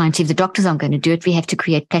we try and see. If the doctors aren't going to do it, we have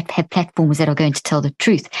to have platforms that are going to tell the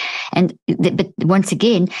truth. But once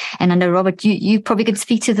again, and I know, Robert, you probably could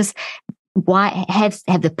speak to this, why have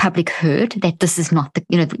the public heard that this is not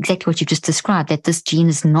exactly what you just described, that this gene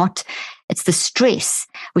is not, it's the stress,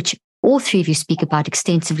 which all three of you speak about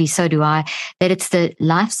extensively, so do I, that it's the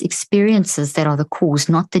life's experiences that are the cause,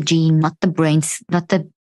 not the gene, not the brains, not the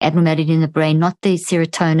abnormality in the brain, not the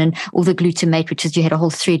serotonin or the glutamate, which is, you had a whole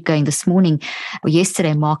thread going this morning or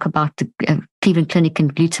yesterday, Mark, about the Cleveland Clinic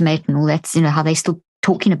and glutamate and all that, how they're still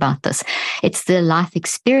talking about this. It's the life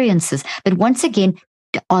experiences. But once again,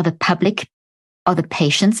 are the public Are the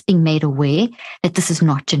patients being made aware that this is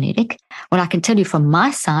not genetic? Well, I can tell you from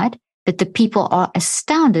my side that the people are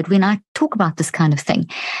astounded when I talk about this kind of thing.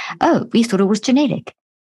 Oh, we thought it was genetic.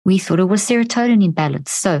 We thought it was serotonin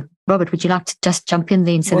imbalance. So, Robert, would you like to just jump in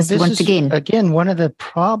there and say this once again? Again, one of the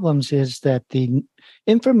problems is that the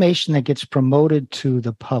information that gets promoted to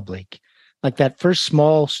the public, like that first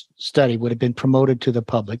small study would have been promoted to the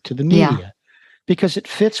public, to the media, because it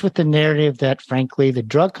fits with the narrative that, frankly, the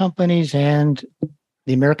drug companies and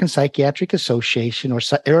the American Psychiatric Association or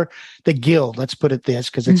the guild, let's put it this,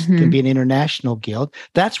 because it can be an international guild,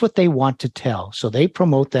 that's what they want to tell. So they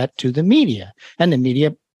promote that to the media, and the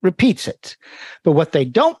media repeats it. But what they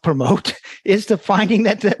don't promote is the finding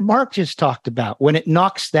that Mark just talked about, when it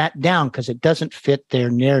knocks that down because it doesn't fit their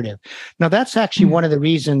narrative. Now, that's actually one of the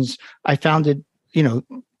reasons I founded,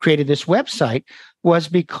 created this website, was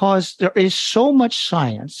because there is so much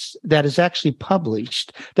science that is actually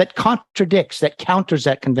published that counters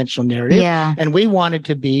that conventional narrative. Yeah. And we wanted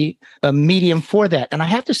to be a medium for that. And I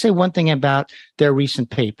have to say one thing about their recent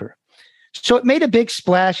paper. So it made a big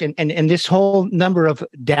splash, and this whole number of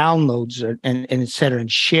downloads and et cetera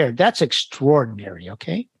and shared. That's extraordinary,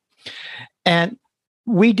 okay? And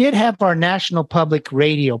we did have our national public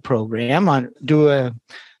radio program do a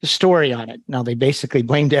story on it. Now, they basically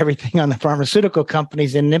blamed everything on the pharmaceutical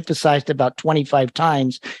companies and emphasized about 25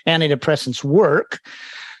 times antidepressants work.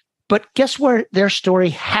 But guess where their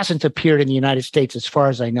story hasn't appeared in the United States, as far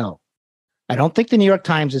as I know? I don't think the New York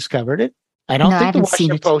Times has covered it. I don't think the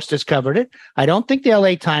Washington Post has covered it. I don't think the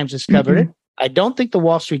LA Times has covered it. I don't think the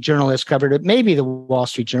Wall Street Journal has covered it. Maybe the Wall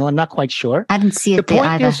Street Journal. I'm not quite sure. I didn't see it there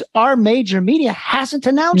either. The point is, our major media hasn't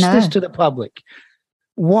announced this to the public.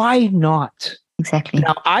 Why not? Exactly.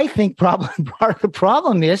 Now, I think part of the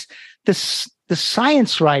problem is the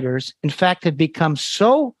science writers, in fact, have become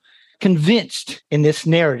so convinced in this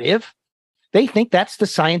narrative, they think that's the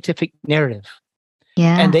scientific narrative.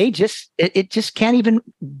 Yeah. And it just can't even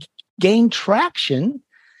gain traction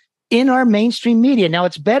in our mainstream media. Now,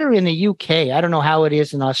 it's better in the UK. I don't know how it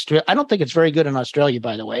is in Australia. I don't think it's very good in Australia,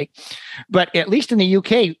 by the way. But at least in the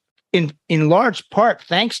UK, in large part,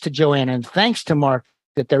 thanks to Joanna and thanks to Mark,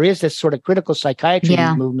 that there is this sort of critical psychiatry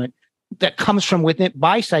movement that comes from within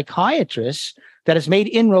by psychiatrists that has made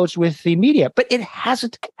inroads with the media. But it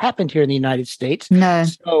hasn't happened here in the United States. No.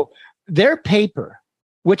 So their paper,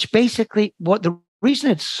 which basically, the reason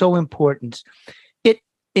it's so important,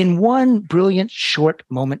 in one brilliant short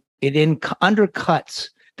moment, it undercuts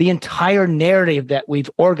the entire narrative that we've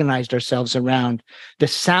organized ourselves around, the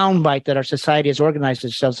soundbite that our society has organized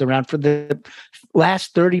itself around for the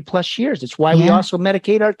last 30 plus years. It's why we also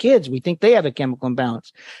medicate our kids. We think they have a chemical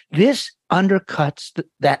imbalance. This undercuts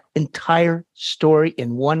that entire story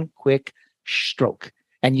in one quick stroke.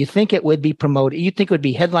 And you think it would be promoted. You think it would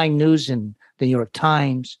be headline news in the New York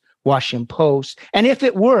Times, Washington Post. And if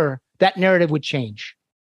it were, that narrative would change.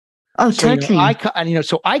 Oh, totally.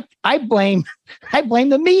 So I blame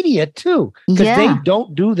the media too, because they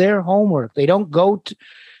don't do their homework. They don't go to.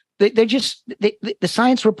 The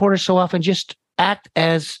science reporters so often just act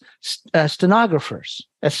as stenographers,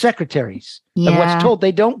 as secretaries of what's told.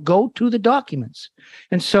 They don't go to the documents.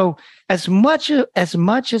 And so, as much as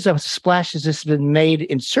a splash as this has been made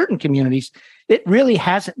in certain communities, it really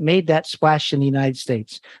hasn't made that splash in the United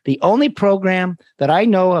States. The only program that I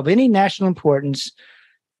know of any national importance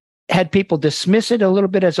had people dismiss it a little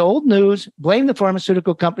bit as old news, blame the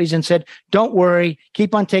pharmaceutical companies, and said, don't worry,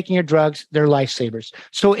 keep on taking your drugs, they're lifesavers.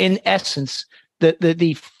 So in essence,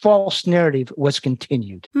 the false narrative was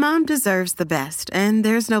continued. Mom deserves the best, and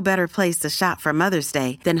there's no better place to shop for Mother's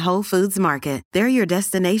Day than Whole Foods Market. They're your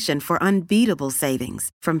destination for unbeatable savings,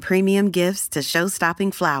 from premium gifts to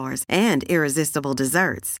show-stopping flowers and irresistible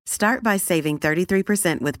desserts. Start by saving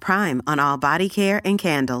 33% with Prime on all body care and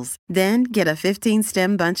candles. Then get a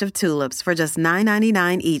 15-stem bunch of tulips for just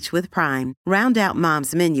 $9.99 each with Prime. Round out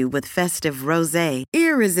Mom's menu with festive rosé,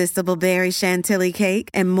 irresistible berry chantilly cake,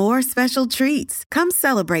 and more special treats. Come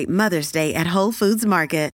celebrate Mother's Day at Whole Foods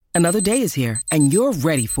Market. Another day is here, and you're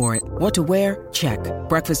ready for it. What to wear? Check.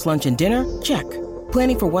 Breakfast, lunch, and dinner? Check.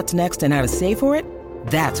 Planning for what's next and how to save for it?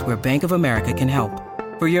 That's where Bank of America can help.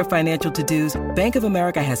 For your financial to-dos, Bank of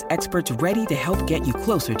America has experts ready to help get you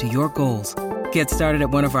closer to your goals. Get started at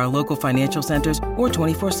one of our local financial centers or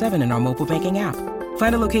 24/7 in our mobile banking app.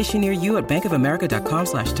 Find a location near you at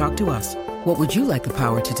bankofamerica.com/talktous. What would you like the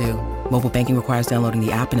power to do? Mobile banking requires downloading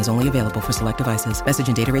the app and is only available for select devices. Message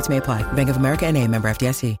and data rates may apply. Bank of America NA, member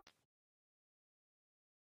FDIC.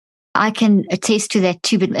 I can attest to that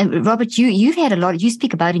too. But Robert, you've had a lot. You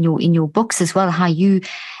speak about in your books as well how you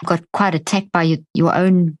got quite attacked by your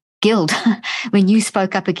own guilt when you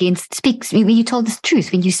spoke up against when you told the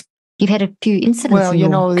truth, when you've had a few incidents. Well, in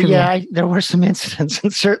your career. there were some incidents,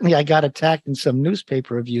 and certainly I got attacked in some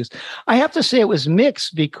newspaper reviews. I have to say it was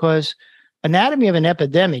mixed, because Anatomy of an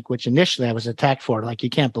Epidemic, which initially I was attacked for, like, you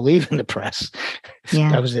can't believe in the press.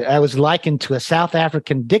 Yeah. I was likened to a South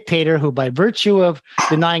African dictator who, by virtue of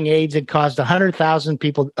denying AIDS, had caused hundreds of thousands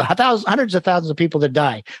of people to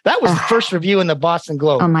die. That was the first review in the Boston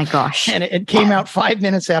Globe. Oh my gosh. And it came out 5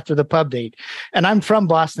 minutes after the pub date. And I'm from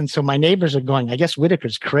Boston, so my neighbors are going, I guess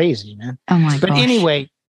Whitaker's crazy, man. Oh my gosh. But anyway,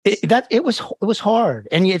 it was hard.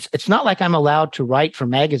 And it's not like I'm allowed to write for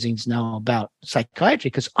magazines now about psychiatry,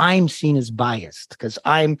 because I'm seen as biased, because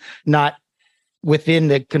I'm not within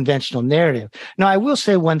the conventional narrative. Now, I will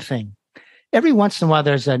say one thing. Every once in a while,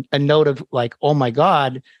 there's a note of like, oh my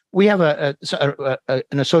God, we have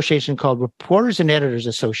an association called Reporters and Editors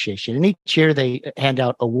Association. And each year they hand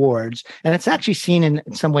out awards. And it's actually seen in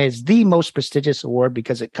some ways the most prestigious award,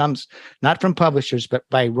 because it comes not from publishers, but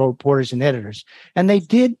by reporters and editors. And they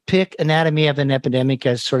did pick Anatomy of an Epidemic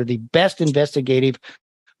as sort of the best investigative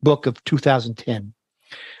book of 2010.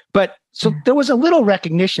 But so there was a little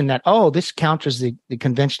recognition that, this counters the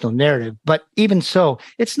conventional narrative. But even so,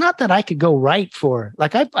 it's not that I could go write for,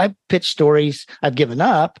 like, I've pitched stories I've given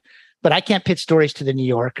up, but I can't pitch stories to the New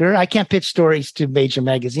Yorker. I can't pitch stories to major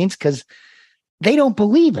magazines because they don't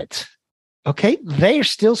believe it. Okay. They're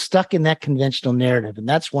still stuck in that conventional narrative. And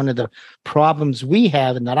that's one of the problems we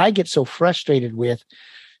have, and that I get so frustrated with,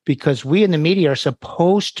 because we in the media are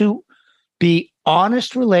supposed to be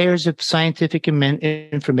honest relayers of scientific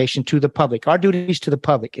information to the public. Our duty is to the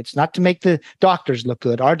public. It's not to make the doctors look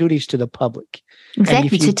good. Our duty is to the public.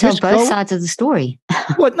 Exactly, to tell both sides of the story.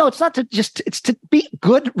 Well, no, it's not to it's to be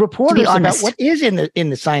good reporters about what is in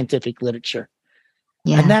the scientific literature.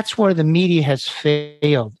 Yeah. And that's where the media has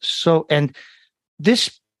failed. So, and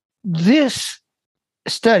this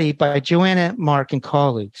study by Joanna Mark and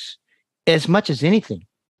colleagues, as much as anything,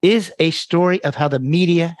 is a story of how the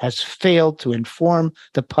media has failed to inform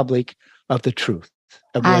the public of the truth.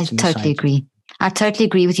 I totally agree. I totally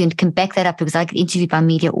agree with you, and can back that up, because I get interviewed by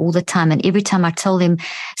media all the time. And every time I tell them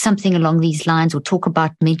something along these lines, or talk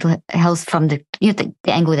about mental health from the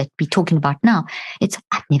angle that we're talking about now,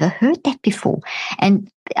 I've never heard that before. And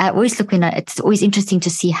I always look, it's always interesting to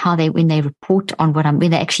see how when they report on when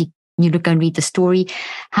they actually, go and read the story,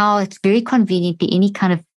 how it's very conveniently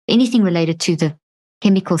anything related to the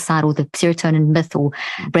chemical side, or the serotonin myth, or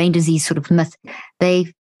brain disease sort of myth,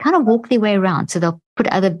 they kind of walk their way around. So they'll put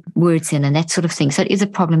other words in and that sort of thing. So it is a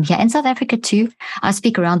problem here. In South Africa too, I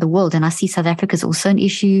speak around the world, and I see South Africa is also an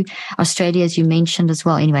issue. Australia, as you mentioned as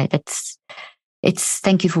well. Anyway,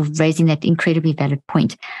 thank you for raising that incredibly valid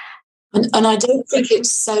point. And I don't think it's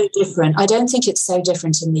so different. I don't think it's so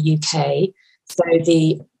different in the UK. So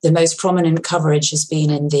the most prominent coverage has been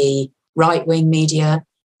in the right-wing media,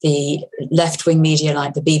 the left-wing media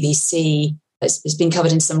like the BBC. It's been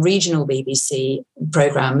covered in some regional BBC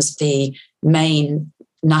programs. The main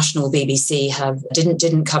national BBC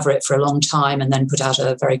didn't cover it for a long time, and then put out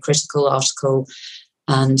a very critical article.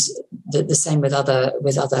 And the same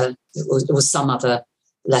with some other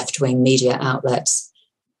left-wing media outlets.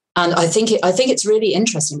 And I think it's really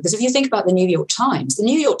interesting, because if you think about the New York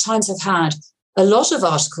Times have had a lot of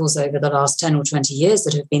articles over the last 10 or 20 years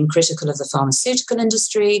that have been critical of the pharmaceutical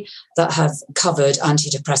industry, that have covered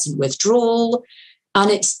antidepressant withdrawal. And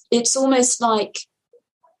it's almost like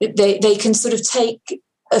they can sort of take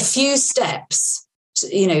a few steps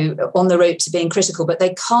on the road to being critical, but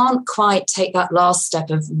they can't quite take that last step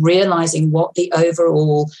of realizing what the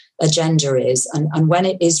overall agenda is. And when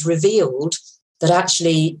it is revealed that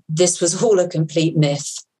actually this was all a complete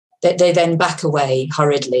myth, they then back away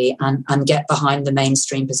hurriedly and get behind the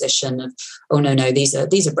mainstream position of, oh, no, these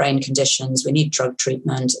are brain conditions. We need drug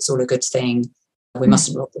treatment. It's all a good thing. We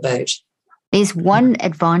mustn't rock the boat. There's one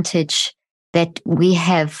advantage that we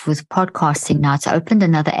have with podcasting now. It's opened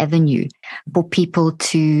another avenue for people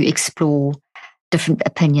to explore different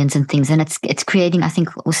opinions and things. And it's creating, I think,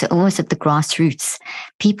 also almost at the grassroots,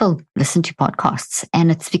 people listen to podcasts,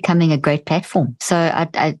 and it's becoming a great platform. So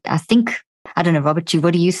I think, I don't know, Robert,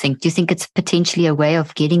 what do you think? Do you think it's potentially a way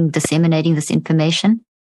of disseminating this information?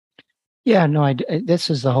 Yeah, no, this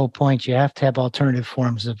is the whole point. You have to have alternative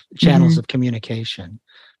forms of channels of communication.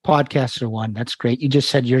 Podcasts are one. That's great. You just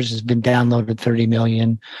said yours has been downloaded 30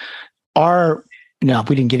 million.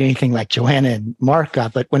 We didn't get anything like Joanna and Mark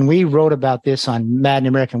got, but when we wrote about this on Mad in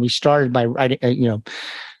America, we started by writing,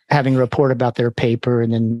 having a report about their paper,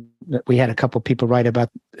 and then we had a couple of people write about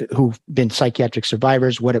who've been psychiatric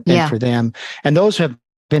survivors, what it meant for them. And those have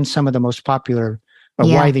been some of the most popular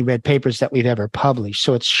or widely read papers that we've ever published.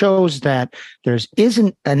 So it shows that there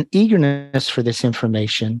isn't an eagerness for this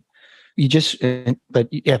information.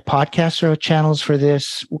 Podcasts are channels for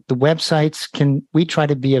this. The websites we try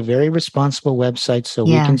to be a very responsible website so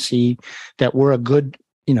we can see that we're a good,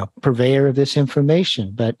 purveyor of this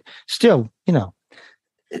information. But still,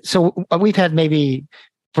 so we've had maybe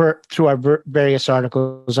through our various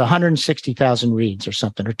articles, 160,000 reads or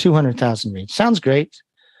something, or 200,000 reads. Sounds great.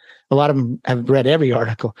 A lot of them have read every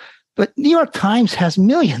article. But New York Times has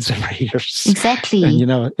millions of readers. Exactly. And,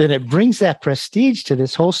 and it brings that prestige to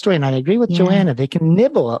this whole story. And I agree with Joanna. They can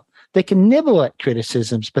nibble at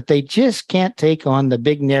criticisms, but they just can't take on the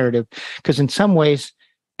big narrative, because in some ways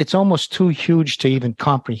it's almost too huge to even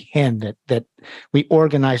comprehend that we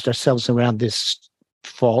organized ourselves around this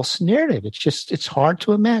false narrative. It's hard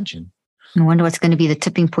to imagine. I wonder what's going to be the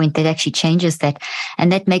tipping point that actually changes that.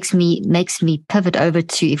 And that makes me pivot over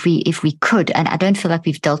to, if we could, and I don't feel like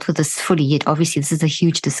we've dealt with this fully yet. Obviously, this is a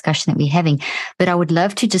huge discussion that we're having, but I would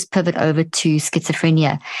love to just pivot over to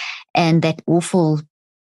schizophrenia and that awful,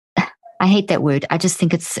 I hate that word. I just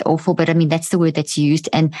think it's awful, but I mean, that's the word that's used.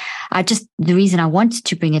 And the reason I wanted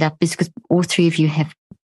to bring it up is because all three of you have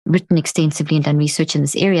written extensively and done research in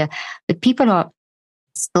this area, but people are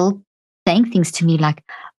still saying things to me like,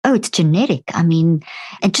 oh, it's genetic. I mean,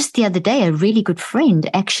 and just the other day, a really good friend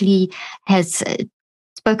actually has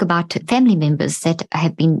spoke about family members that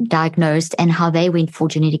have been diagnosed and how they went for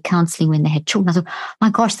genetic counseling when they had children. I thought, my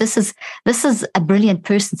gosh, this is a brilliant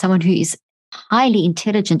person, someone who is highly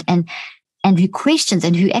intelligent and who questions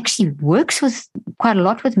and who actually works with quite a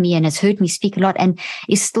lot with me and has heard me speak a lot and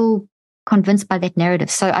is still convinced by that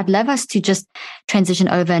narrative. So I'd love us to just transition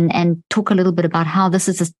over and talk a little bit about how this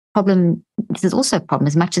is a problem. This is also a problem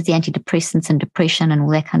as much as the antidepressants and depression and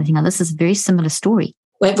all that kind of thing. Now, this is a very similar story.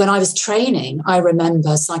 When I was training, I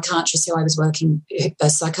remember psychiatrists who I was working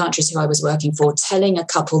for telling a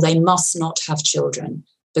couple they must not have children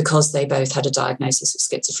because they both had a diagnosis of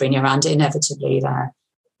schizophrenia, and inevitably there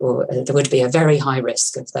would be a very high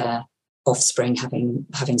risk of their offspring having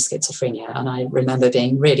schizophrenia. And I remember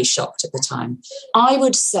being really shocked at the time. I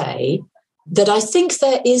would say that I think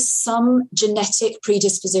there is some genetic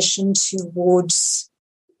predisposition towards,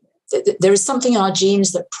 there is something in our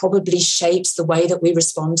genes that probably shapes the way that we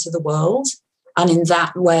respond to the world. And in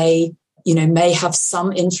that way, may have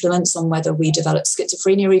some influence on whether we develop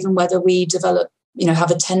schizophrenia or even whether we develop,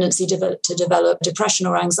 have a tendency to develop depression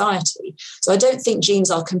or anxiety. So I don't think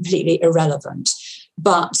genes are completely irrelevant.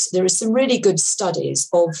 But there are some really good studies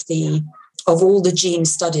of all the gene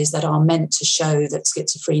studies that are meant to show that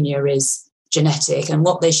schizophrenia is genetic. And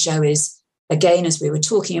what they show is, again, as we were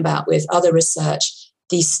talking about with other research,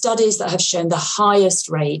 the studies that have shown the highest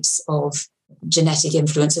rates of genetic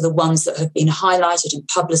influence are the ones that have been highlighted and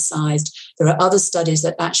publicized. There are other studies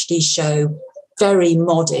that actually show very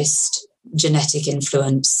modest genetic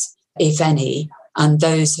influence, if any, and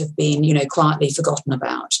those have been, quietly forgotten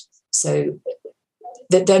about. So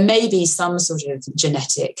that there may be some sort of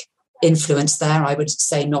genetic influence there. I would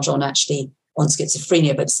say not on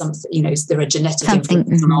schizophrenia, but there are genetic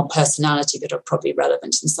influences on our personality that are probably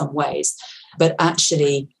relevant in some ways. But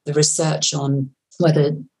actually, the research on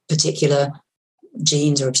whether particular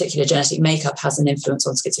genes or a particular genetic makeup has an influence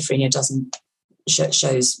on schizophrenia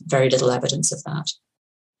shows very little evidence of that.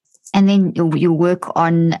 And then your work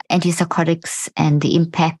on antipsychotics and the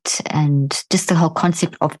impact and just the whole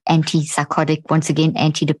concept of antipsychotic, once again,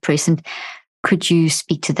 antidepressant. Could you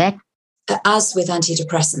speak to that? As with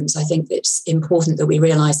antidepressants, I think it's important that we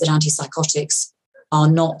realize that antipsychotics are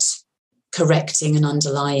not correcting an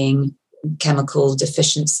underlying chemical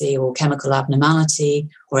deficiency or chemical abnormality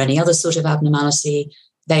or any other sort of abnormality.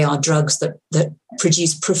 They are drugs that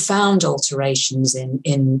produce profound alterations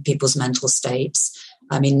in people's mental states.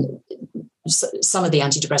 I mean, some of the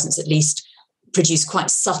antidepressants at least produce quite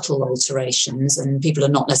subtle alterations, and people are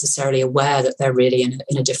not necessarily aware that they're really in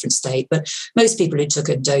a different state. But most people who took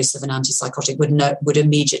a dose of an antipsychotic would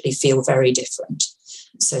immediately feel very different.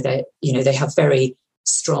 So they have very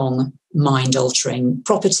strong mind-altering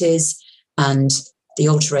properties, and the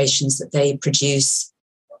alterations that they produce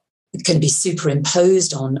can be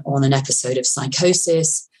superimposed on an episode of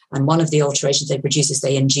psychosis. And one of the alterations they produce is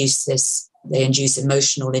they induce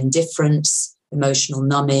emotional indifference, emotional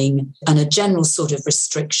numbing, and a general sort of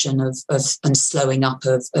restriction of and slowing up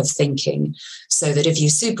of thinking. So that if you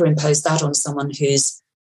superimpose that on someone who's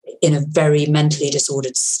in a very mentally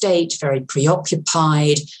disordered state, very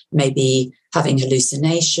preoccupied, maybe having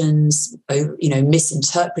hallucinations,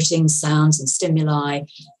 misinterpreting sounds and stimuli,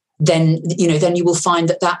 then you will find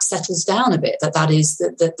that settles down a bit,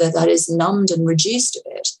 that is numbed and reduced a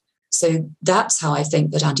bit. So that's how I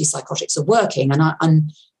think that antipsychotics are working.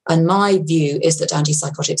 And my view is that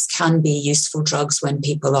antipsychotics can be useful drugs when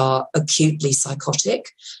people are acutely psychotic.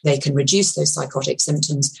 They can reduce those psychotic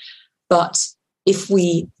symptoms. But if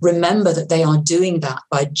we remember that they are doing that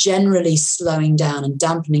by generally slowing down and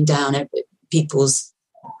dampening down people's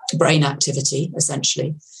brain activity,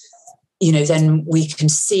 essentially, then we can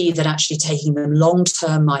see that actually taking them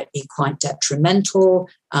long-term might be quite detrimental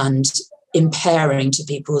and impairing to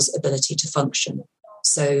people's ability to function.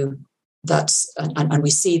 So that's, and we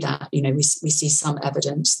see that, we see some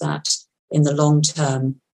evidence that in the long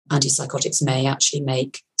term, antipsychotics may actually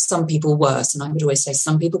make some people worse. And I would always say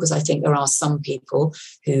some people, because I think there are some people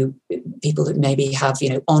that maybe have,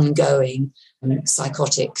 ongoing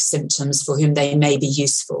psychotic symptoms for whom they may be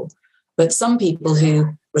useful. But some people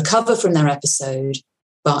who recover from their episode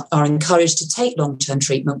but are encouraged to take long-term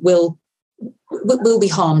treatment will be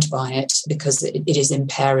harmed by it because it is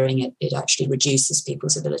impairing it. It actually reduces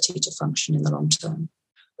people's ability to function in the long term.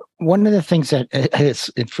 One of the things that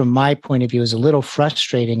is, from my point of view, is a little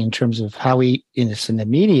frustrating in terms of how we, in the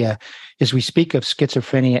media, is we speak of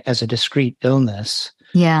schizophrenia as a discrete illness.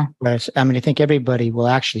 Yeah. Whereas, I think everybody will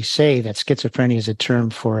actually say that schizophrenia is a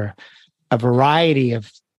term for a variety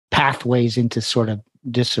of pathways into sort of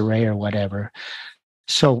disarray or whatever.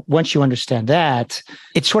 So once you understand that,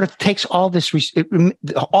 it sort of takes all of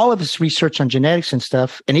this research on genetics and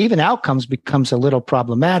stuff, and even outcomes becomes a little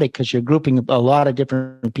problematic because you're grouping a lot of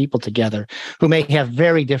different people together who may have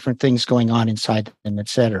very different things going on inside them, et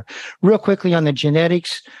cetera. Real quickly on the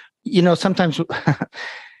genetics, sometimes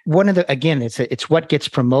one of the, again, it's what gets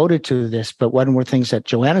promoted to this, but one more things that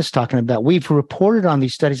Joanna's talking about, we've reported on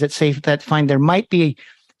these studies that find there might be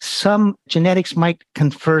some genetics might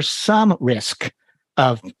confer some risk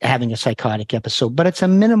of having a psychotic episode, but it's a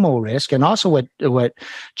minimal risk. And also what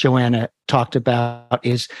Joanna talked about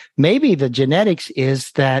is maybe the genetics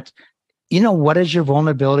is that, what is your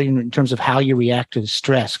vulnerability in terms of how you react to the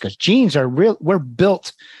stress? Because genes we're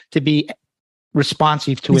built to be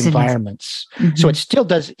responsive to environments. Mm-hmm. So it still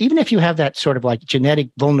does, even if you have that sort of like genetic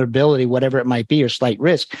vulnerability, whatever it might be, or slight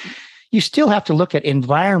risk, you still have to look at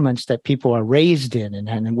environments that people are raised in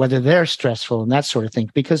and whether they're stressful and that sort of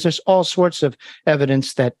thing, because there's all sorts of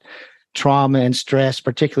evidence that trauma and stress,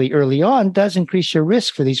 particularly early on, does increase your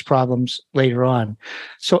risk for these problems later on.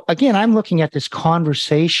 So again, I'm looking at this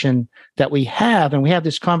conversation that we have, and we have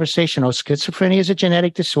this conversation, schizophrenia is a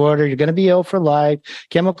genetic disorder, you're going to be ill for life,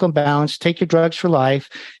 chemical imbalance, take your drugs for life.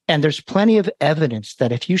 And there's plenty of evidence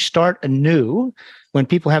that if you start anew, when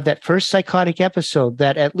people have that first psychotic episode,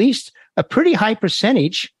 that at least a pretty high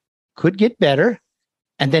percentage could get better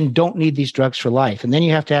and then don't need these drugs for life. And then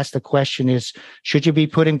you have to ask the question is, should you be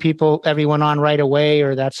putting everyone on right away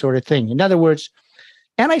or that sort of thing? In other words,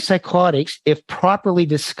 antipsychotics, if properly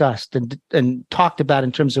discussed and talked about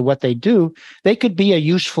in terms of what they do, they could be a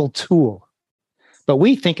useful tool. But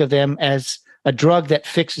we think of them as a drug that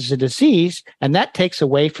fixes a disease, and that takes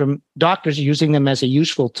away from doctors using them as a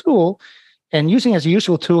useful tool. And using as a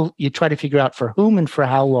useful tool, you try to figure out for whom and for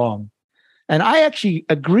how long. And I actually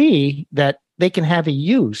agree that they can have a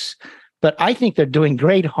use, but I think they're doing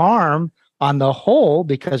great harm on the whole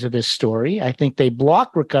because of this story. I think they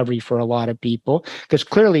block recovery for a lot of people because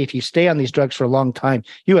clearly if you stay on these drugs for a long time,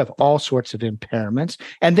 you have all sorts of impairments.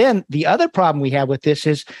 And then the other problem we have with this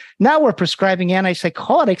is now we're prescribing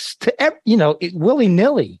antipsychotics to,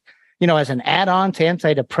 willy-nilly, as an add-on to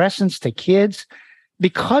antidepressants to kids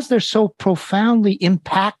because they're so profoundly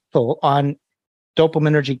impactful on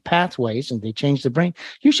dopaminergic pathways and they change the brain.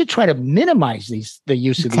 You should try to minimize the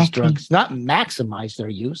use of these drugs, not maximize their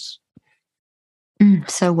use.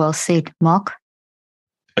 So well said, Mark.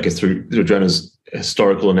 I guess through Joanna's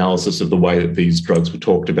historical analysis of the way that these drugs were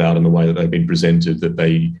talked about and the way that they've been presented, that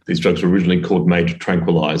these drugs were originally called major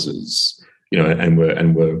tranquilizers, and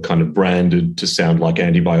were kind of branded to sound like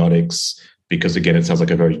antibiotics because, again, it sounds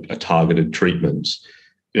like a targeted treatment.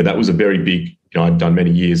 That was a very big, I'd done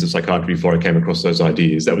many years of psychiatry before I came across those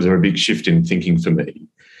ideas. That was a very big shift in thinking for me.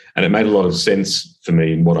 And it made a lot of sense for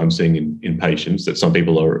me in what I'm seeing in patients, that some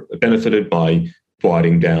people are benefited by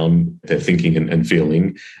quieting down their thinking and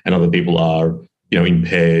feeling, and other people are,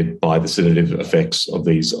 impaired by the sedative effects of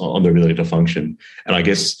these on their ability to function. And I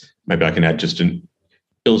guess maybe I can add just an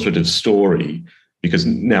illustrative story, because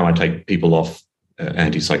now I take people off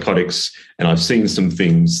antipsychotics, and I've seen some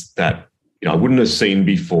things that I wouldn't have seen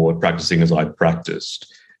before practicing as I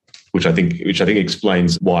practiced, which I think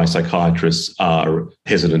explains why psychiatrists are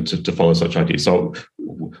hesitant to follow such ideas. So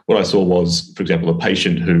what I saw was, for example, a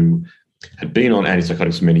patient who had been on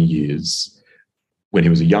antipsychotics for many years. When he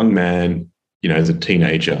was a young man, as a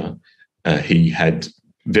teenager, he had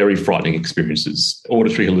very frightening experiences,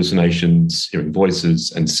 auditory hallucinations, hearing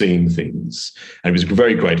voices and seeing things. And he was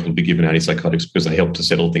very grateful to be given antipsychotics because they helped to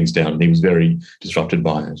settle things down, and he was very disrupted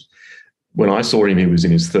by it. When I saw him, he was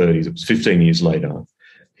in his 30s. It was 15 years later.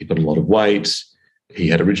 He put a lot of weight. He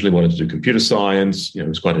had originally wanted to do computer science. He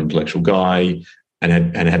was quite an intellectual guy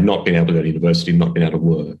and had not been able to go to university, not been able to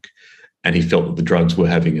work. And he felt that the drugs were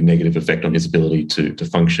having a negative effect on his ability to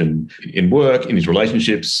function in work, in his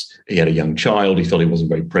relationships. He had a young child. He felt he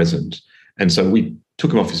wasn't very present. And so we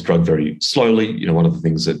took him off his drug very slowly. One of the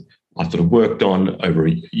things that I sort of worked on over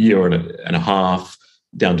a year and a half,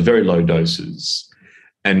 down to very low doses.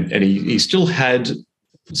 And he still had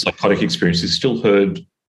psychotic experiences, still heard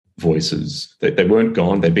voices. They weren't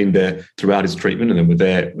gone. They'd been there throughout his treatment and then were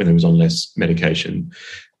there when he was on less medication.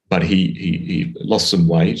 But he lost some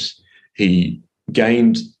weight. He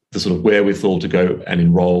gained the sort of wherewithal to go and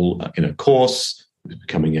enroll in a course,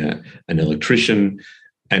 becoming an electrician.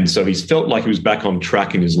 And so he's felt like he was back on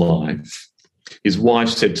track in his life. His wife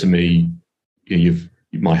said to me,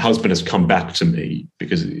 my husband has come back to me,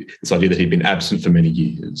 because this idea that he'd been absent for many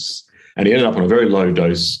years. And he ended up on a very low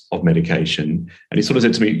dose of medication. And he sort of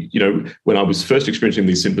said to me, when I was first experiencing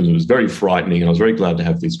these symptoms, it was very frightening and I was very glad to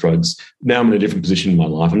have these drugs. Now I'm in a different position in my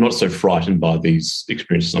life. I'm not so frightened by these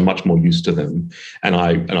experiences. I'm much more used to them. And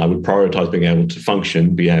I would prioritize being able to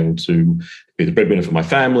function, be able to be the breadwinner for my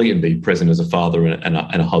family and be present as a father and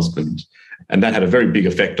a husband. And that had a very big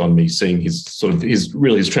effect on me, seeing his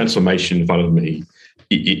transformation in front of me,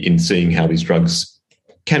 in seeing how these drugs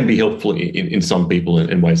can be helpful in some people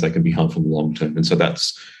and in ways they can be harmful in the long term. And so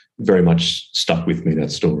that's very much stuck with me,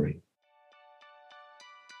 that story.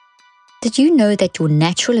 Did you know that your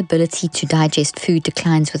natural ability to digest food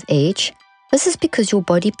declines with age? This is because your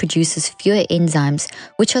body produces fewer enzymes,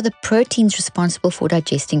 which are the proteins responsible for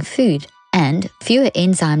digesting food. And fewer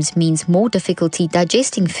enzymes means more difficulty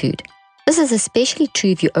digesting food. This is especially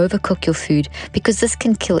true if you overcook your food, because this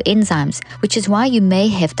can kill enzymes, which is why you may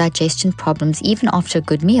have digestion problems even after a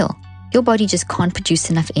good meal. Your body just can't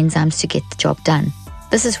produce enough enzymes to get the job done.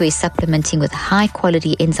 This is where supplementing with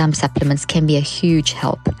high-quality enzyme supplements can be a huge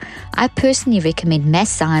help. I personally recommend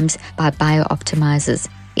Masszymes by BioOptimizers.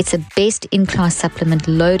 It's a best-in-class supplement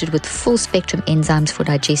loaded with full-spectrum enzymes for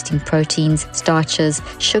digesting proteins, starches,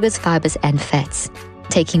 sugars, fibers, and fats.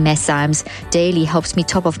 Taking Masszymes daily helps me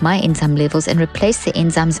top off my enzyme levels and replace the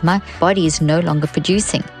enzymes my body is no longer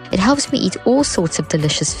producing. It helps me eat all sorts of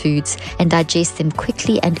delicious foods and digest them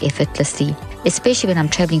quickly and effortlessly, especially when I'm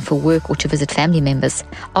traveling for work or to visit family members.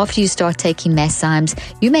 After you start taking Masszymes,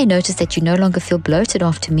 you may notice that you no longer feel bloated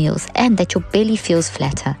after meals and that your belly feels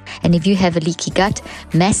flatter. And if you have a leaky gut,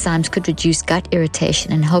 Masszymes could reduce gut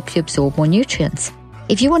irritation and help you absorb more nutrients.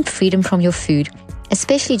 If you want freedom from your food,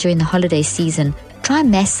 especially during the holiday season, try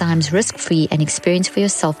Masszymes risk-free and experience for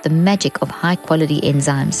yourself the magic of high-quality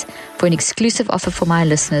enzymes. For an exclusive offer for my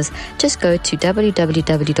listeners, just go to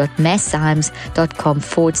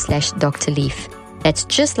www.masszymes.com/Dr. Leaf. That's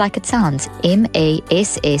just like it sounds,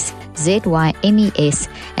 MASSZYMES,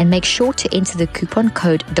 and make sure to enter the coupon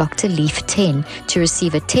code Dr. Leaf 10 to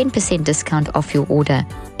receive a 10% discount off your order.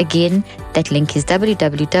 Again, that link is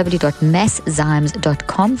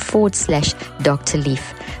www.masszymes.com/Dr.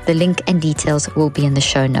 Leaf. The link and details will be in the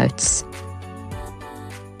show notes.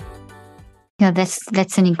 Yeah,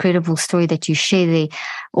 that's an incredible story that you share there.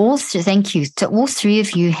 Also, thank you. So all three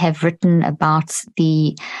of you have written about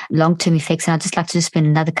the long-term effects, and I'd just like to spend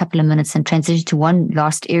another couple of minutes and transition to one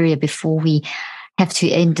last area before we have to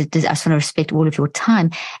end. I just want to respect all of your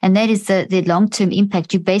time, and that is the long-term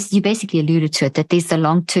impact. You basically alluded to it, that there's the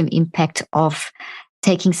long-term impact of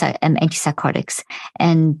taking antipsychotics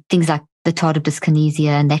and things like the tardive dyskinesia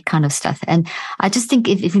and that kind of stuff. And I just think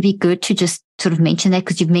it would be good to just sort of mention that,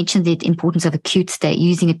 because you've mentioned the importance of acute state,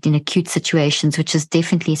 using it in acute situations, which is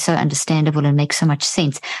definitely so understandable and makes so much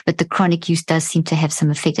sense. But the chronic use does seem to have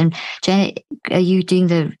some effect. And Janet, are you doing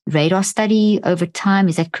the radar study over time?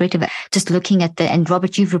 Is that correct? Just looking at and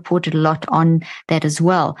Robert, you've reported a lot on that as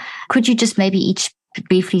well. Could you just maybe each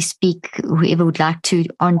briefly speak, whoever would like to,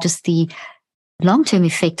 on just the long-term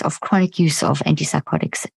effect of chronic use of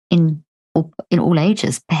antipsychotics in all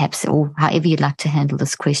ages, perhaps, or however you'd like to handle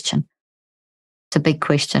this question? It's a big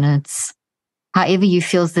question. It's however you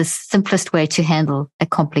feel is the simplest way to handle a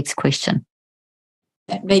complex question.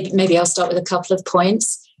 Maybe I'll start with a couple of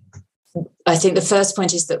points. I think the first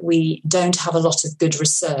point is that we don't have a lot of good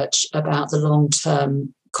research about the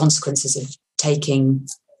long-term consequences of taking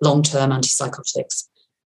long-term antipsychotics.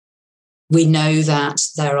 We know that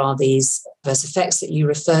there are these adverse effects that you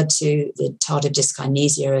referred to, the tardive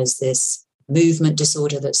dyskinesia as this movement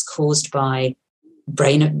disorder that's caused by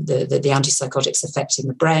brain, the antipsychotics affecting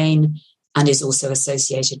the brain, and is also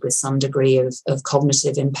associated with some degree of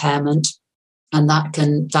cognitive impairment. And that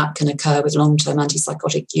can occur with long-term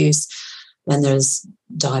antipsychotic use. Then there's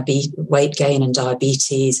weight gain and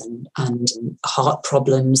diabetes and heart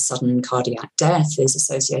problems. Sudden cardiac death is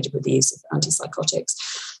associated with the use of antipsychotics.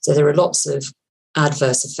 So there are lots of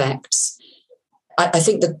adverse effects. I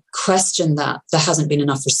think the question that there hasn't been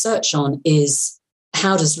enough research on is,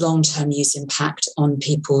 how does long-term use impact on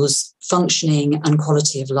people's functioning and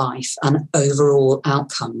quality of life and overall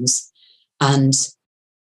outcomes? And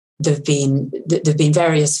there've been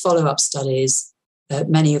various follow-up studies,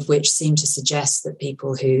 many of which seem to suggest that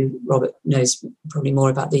people who, Robert knows probably more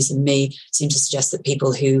about these than me, seem to suggest that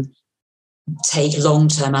people who take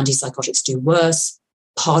long-term antipsychotics do worse.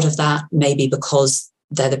 Part of that may be because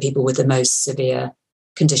they're the people with the most severe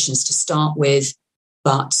conditions to start with,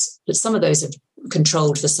 but some of those have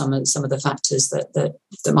controlled for some of the factors that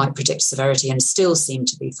might predict severity, and still seem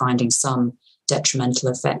to be finding some detrimental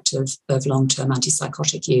effect of long-term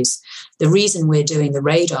antipsychotic use. The reason we're doing the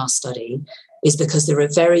RADAR study is because there are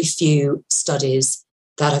very few studies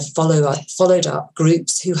that have followed up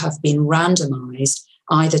groups who have been randomized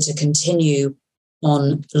either to continue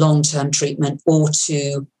on long-term treatment or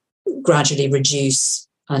to gradually reduce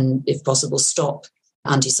and, if possible, stop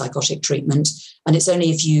antipsychotic treatment. And it's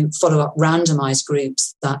only if you follow up randomized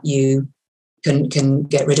groups that you can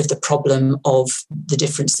get rid of the problem of the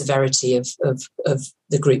different severity of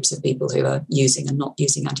the groups of people who are using and not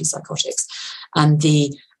using antipsychotics. And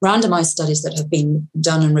the randomized studies that have been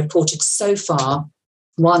done and reported so far,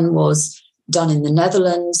 one was done in the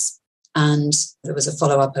Netherlands, and there was a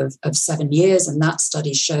follow-up of 7 years, and that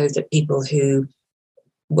study showed that people who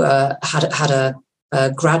had a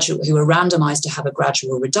gradual, who were randomized to have a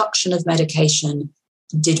gradual reduction of medication,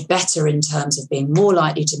 did better in terms of being more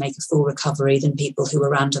likely to make a full recovery than people who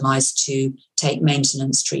were randomized to take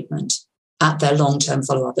maintenance treatment at their long-term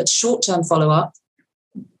follow-up. At short-term follow-up,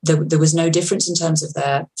 there was no difference in terms of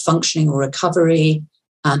their functioning or recovery,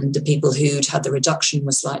 and the people who'd had the reduction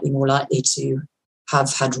were slightly more likely to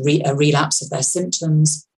have had a relapse of their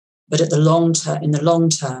symptoms. But in the long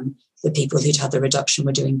term, the people who'd had the reduction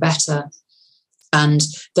were doing better. And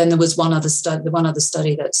then there was one other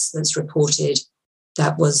study that's reported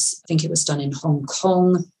that was, I think it was done in Hong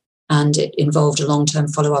Kong, and it involved a long-term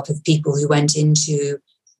follow-up of people who went into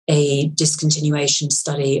a discontinuation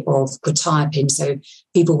study of quetiapine. So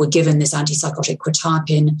people were given this antipsychotic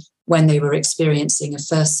quetiapine when they were experiencing a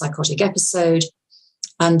first psychotic episode,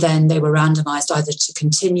 and then they were randomized either to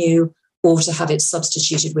continue or to have it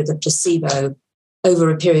substituted with a placebo over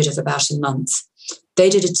a period of about a month. They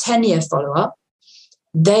did a 10-year follow-up.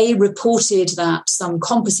 They reported that some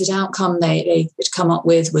composite outcome they had come up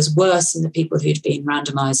with was worse in the people who'd been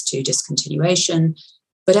randomized to discontinuation.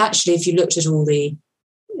 But actually, if you looked at all the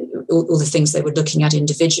things they were looking at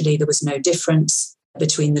individually, there was no difference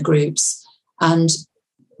between the groups. And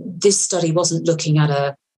this study wasn't looking at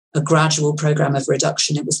a gradual program of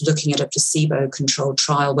reduction. It was looking at a placebo-controlled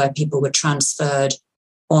trial where people were transferred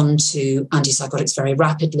onto antipsychotics very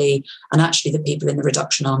rapidly. And actually, the people in the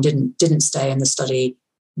reduction arm didn't stay in the study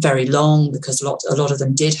very long, because a lot of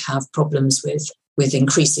them did have problems with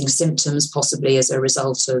increasing symptoms, possibly as a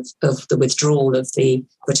result of the withdrawal of the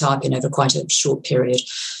quetiapine over quite a short period.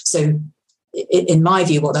 So in my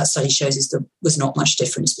view, what that study shows is there was not much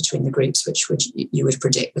difference between the groups, which you would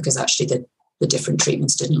predict, because actually the different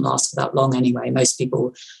treatments didn't last for that long anyway. Most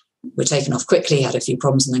people were taken off quickly, had a few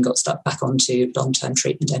problems, and then got stuck back onto long-term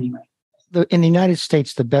treatment anyway. In the United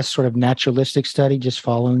States, the best sort of naturalistic study, just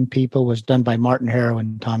following people, was done by Martin Harrow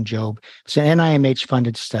and Tom Job. It's an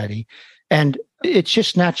NIMH-funded study, and it's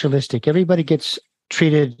just naturalistic. Everybody gets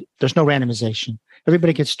treated. There's no randomization.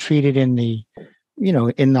 Everybody gets treated in the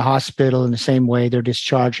hospital in the same way. They're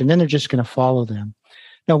discharged, and then they're just going to follow them.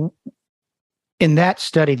 Now, in that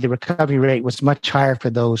study, the recovery rate was much higher for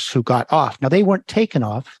those who got off. Now, they weren't taken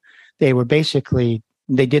off. They were basically,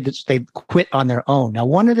 they quit on their own. Now,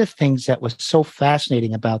 one of the things that was so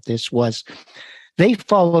fascinating about this was they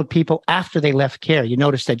followed people after they left care. You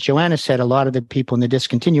notice that Joanna said a lot of the people in the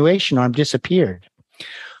discontinuation arm disappeared.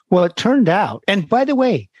 Well, it turned out, and by the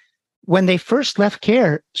way, when they first left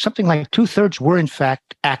care, something like 2/3 were in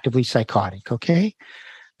fact actively psychotic, okay?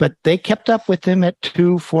 But they kept up with them at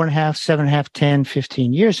 2, 4.5, 7.5, 10,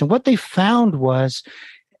 15 years. And what they found was,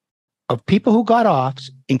 of people who got off,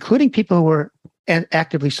 including people who were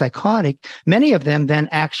actively psychotic, many of them then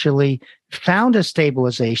actually found a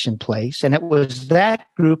stabilization place, and it was that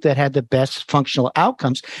group that had the best functional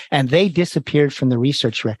outcomes, and they disappeared from the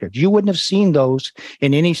research record. You wouldn't have seen those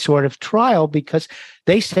in any sort of trial because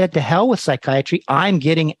they said, to hell with psychiatry, I'm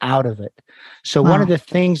getting out of it. So one of the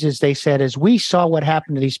things is they said is we saw what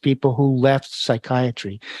happened to these people who left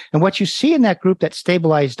psychiatry. And what you see in that group that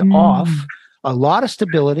stabilized off, a lot of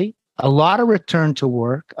stability, a lot of return to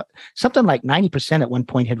work, something like 90% at one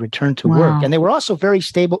point had returned to work. And they were also very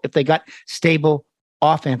stable if they got stable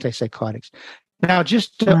off antipsychotics. Now,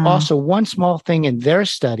 just also one small thing in their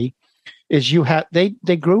study is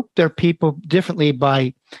they grouped their people differently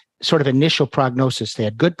by sort of initial prognosis. They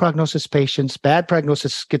had good prognosis patients, bad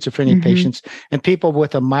prognosis schizophrenia patients, and people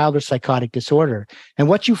with a milder psychotic disorder. And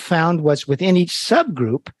what you found was within each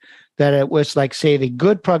subgroup, that it was like, say, the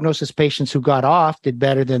good prognosis patients who got off did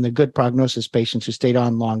better than the good prognosis patients who stayed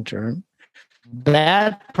on long-term.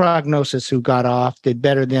 Bad prognosis who got off did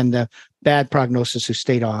better than the bad prognosis who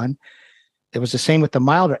stayed on. It was the same with the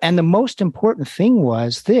milder. And the most important thing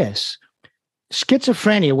was this: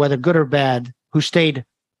 schizophrenia, whether good or bad,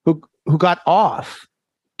 who got off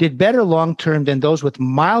did better long-term than those with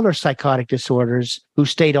milder psychotic disorders who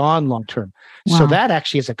stayed on long-term. So that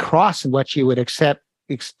actually is a cross in what you would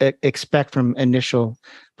expect from initial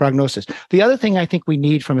prognosis. The other thing I think we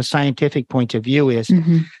need from a scientific point of view is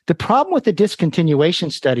the problem with the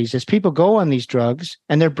discontinuation studies is people go on these drugs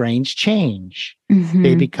and their brains change.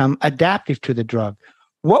 They become adaptive to the drug.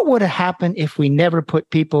 What would have happened if we never put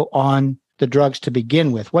people on the drugs to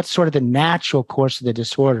begin with? What's sort of the natural course of the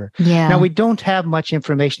disorder? Now, we don't have much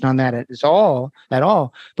information on that at all.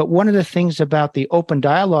 But one of the things about the open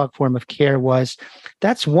dialogue form of care was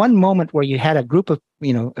that's one moment where you had a group of,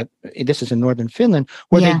 this is in northern Finland,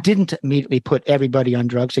 where they didn't immediately put everybody on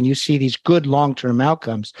drugs, and you see these good long-term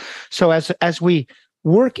outcomes. So as we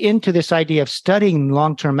work into this idea of studying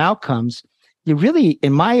long-term outcomes, you really,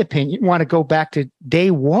 in my opinion, want to go back to day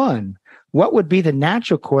one. What would be the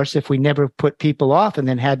natural course if we never put people off and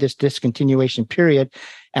then had this discontinuation period?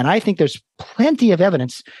 And I think there's plenty of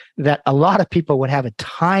evidence that a lot of people would have a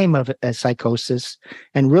time of a psychosis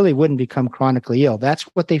and really wouldn't become chronically ill. That's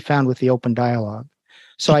what they found with the open dialogue.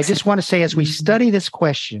 So I just want to say, as we study this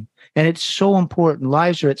question, and it's so important,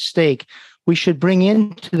 lives are at stake, we should bring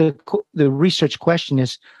into the research question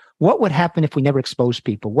is, what would happen if we never exposed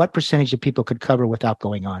people? What percentage of people could cover without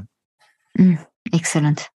going on?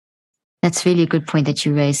 Excellent. That's really a good point that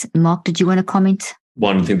you raised. Mark, did you want to comment?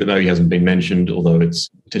 One thing that maybe hasn't been mentioned, although it's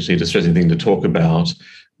potentially a distressing thing to talk about,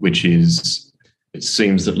 which is it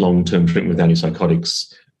seems that long-term treatment with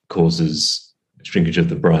antipsychotics causes shrinkage of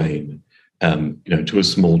the brain, to a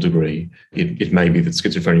small degree. It may be that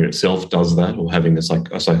schizophrenia itself does that, or having a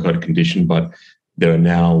psychotic condition, but there are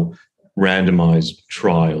now randomized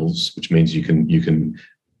trials, which means you can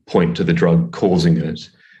point to the drug causing it,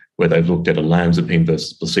 where they've looked at olanzapine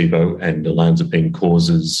versus placebo, and olanzapine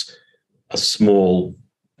causes a small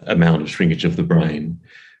amount of shrinkage of the brain,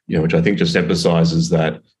 which I think just emphasizes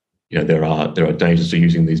that, there are dangers to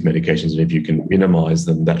using these medications, and if you can minimize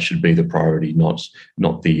them, that should be the priority, not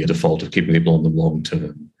the default of keeping people on them long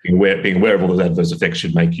term. Being aware of all those adverse effects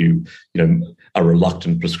should make you, a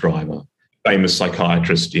reluctant prescriber. Famous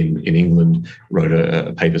psychiatrist in England wrote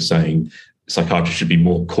a paper saying psychiatrists should be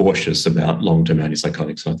more cautious about long-term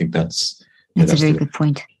antipsychotics. And I think that's a very good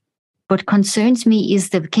point. What concerns me is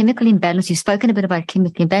the chemical imbalance. You've spoken a bit about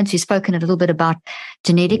chemical imbalance. You've spoken a little bit about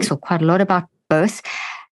genetics, or quite a lot about both.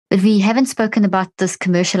 But we haven't spoken about this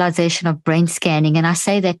commercialization of brain scanning. And I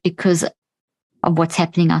say that because of what's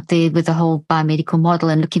happening out there with the whole biomedical model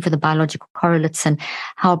and looking for the biological correlates, and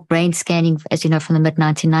how brain scanning, as you know, from the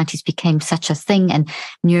mid-1990s became such a thing, and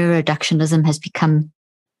neuroreductionism has become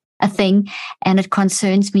a thing. And it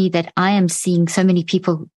concerns me that I am seeing so many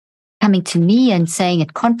people coming to me and saying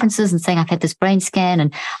at conferences and saying, I've had this brain scan,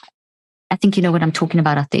 and I think you know what I'm talking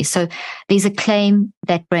about out there. So there's a claim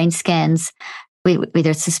that brain scans, whether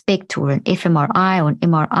it's a SPECT or an fMRI or an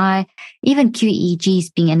MRI, even QEEGs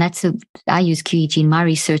I use QEEG in my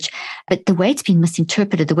research, but the way it's been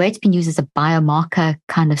misinterpreted, the way it's been used as a biomarker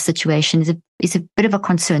kind of situation is a bit of a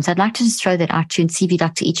concern. So I'd like to just throw that out to you and see if you'd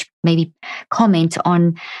like to each maybe comment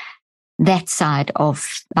on that side of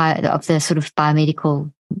the sort of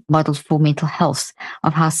biomedical models for mental health,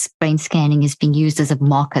 of how brain scanning is being used as a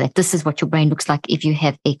marker that this is what your brain looks like if you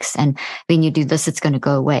have X, and when you do this, it's going to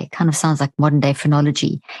go away. Kind of sounds like modern day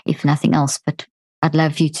phrenology, if nothing else, but I'd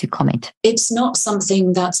love you to comment. It's not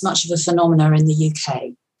something that's much of a phenomenon in the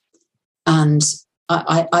UK. And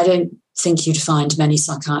I don't think you'd find many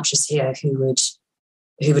psychiatrists here who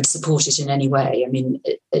would support it in any way. I mean,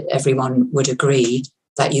 everyone would agree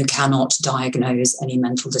that you cannot diagnose any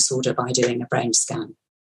mental disorder by doing a brain scan.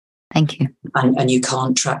 Thank you. And you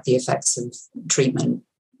can't track the effects of treatment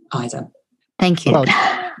either. Thank you. Well,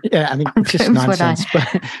 yeah, I mean, it's just nonsense.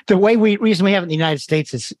 But the reason we have it in the United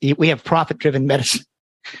States is we have profit-driven medicine.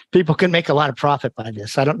 People can make a lot of profit by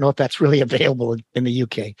this. I don't know if that's really available in the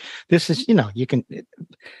UK. This is,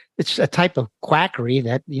 it's a type of quackery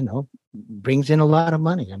that, brings in a lot of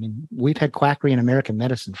money. I mean, we've had quackery in American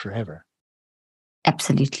medicine forever.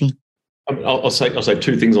 Absolutely. I'll say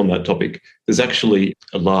two things on that topic. There's actually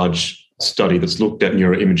a large study that's looked at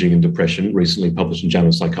neuroimaging and depression, recently published in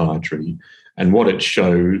JAMA Psychiatry. And what it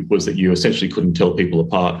showed was that you essentially couldn't tell people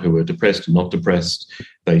apart who were depressed and not depressed.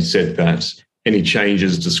 They said that any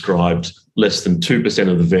changes described less than 2%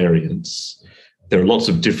 of the variance. There are lots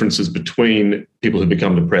of differences between people who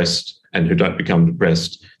become depressed and who don't become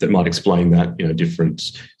depressed that might explain that,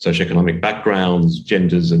 different socioeconomic backgrounds,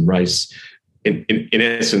 genders and race. In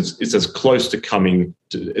essence, it's as close to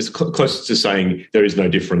saying there is no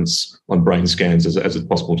difference on brain scans as it's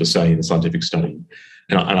possible to say in a scientific study.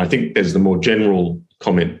 And I think there's the more general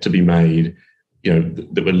comment to be made,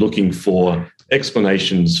 that we're looking for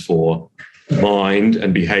explanations for mind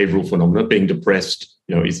and behavioral phenomena. Being depressed,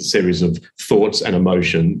 is a series of thoughts and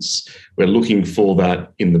emotions. We're looking for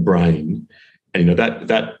that in the brain, and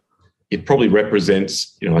that it probably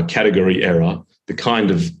represents a category error, the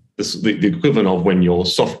kind of the equivalent of when your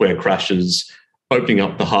software crashes, opening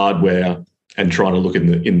up the hardware and trying to look in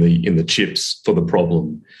the chips for the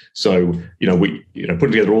problem. So we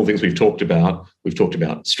putting together all the things we've talked about. We've talked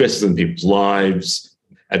about stresses in people's lives,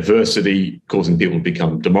 adversity causing people to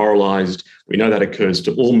become demoralized. We know that occurs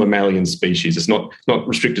to all mammalian species. It's not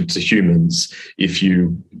restricted to humans. If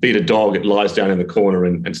you beat a dog, it lies down in the corner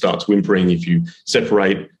and starts whimpering. If you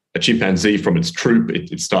separate a chimpanzee from its troop,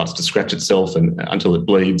 it starts to scratch itself until it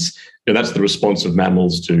bleeds. That's the response of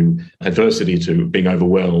mammals to adversity, to being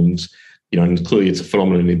overwhelmed. And clearly it's a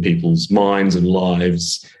phenomenon in people's minds and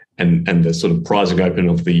lives. And the sort of prizing open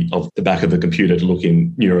of the back of the computer to look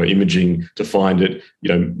in neuroimaging to find it,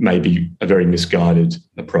 may be a very misguided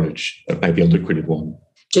approach, maybe a lucrative one.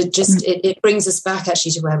 It brings us back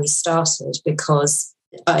actually to where we started, because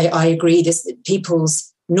I agree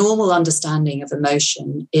people's normal understanding of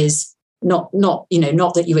emotion is not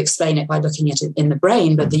that you explain it by looking at it in the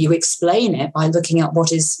brain, but that you explain it by looking at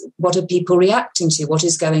what are people reacting to, what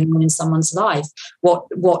is going on in someone's life,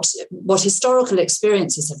 what historical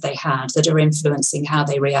experiences have they had that are influencing how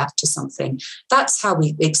they react to something. That's how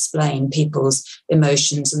we explain people's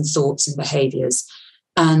emotions and thoughts and behaviors.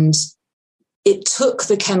 And it took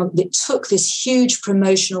this huge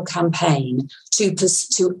promotional campaign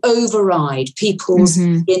to override people's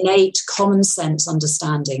innate common sense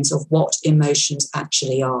understandings of what emotions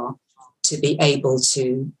actually are, to be able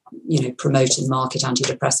to, promote and market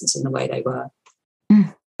antidepressants in the way they were.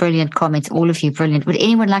 Brilliant comments, all of you, brilliant. Would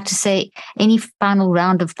anyone like to say any final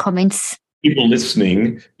round of comments? People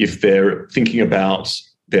listening, if they're thinking about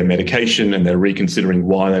their medication and they're reconsidering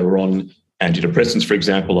why they were on antidepressants, for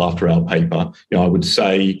example, after our paper, I would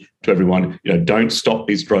say to everyone, don't stop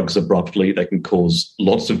these drugs abruptly. They can cause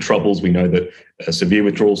lots of troubles. We know that severe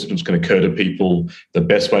withdrawal symptoms can occur to people. The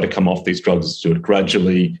best way to come off these drugs is to do it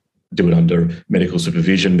gradually, do it under medical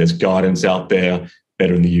supervision. There's guidance out there,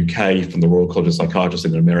 better in the UK from the Royal College of Psychiatrists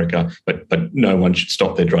in America, but no one should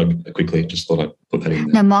stop their drug quickly. Just thought I'd put that in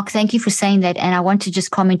there. No, Mark, thank you for saying that. And I want to just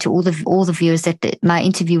comment to all the viewers that my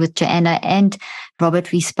interview with Joanna and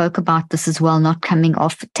Robert, we spoke about this as well, not coming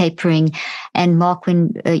off, tapering. And Mark,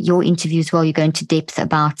 when your interview as well, you go into depth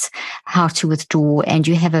about how to withdraw, and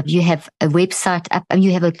you have a website up, and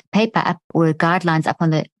you have a paper up or guidelines up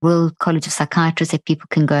on the Royal College of Psychiatrists that people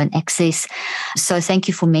can go and access. So thank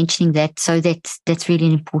you for mentioning that. So that's really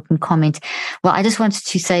an important comment. Well, I just wanted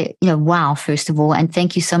to say, wow, first of all, and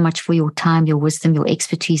thank you so much for your time, your wisdom, your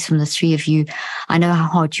expertise from the three of you. I know how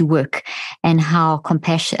hard you work and how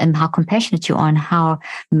compassionate you are, and how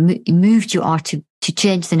moved you are to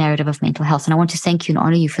change the narrative of mental health. And I want to thank you and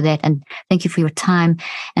honor you for that. And thank you for your time.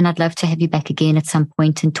 And I'd love to have you back again at some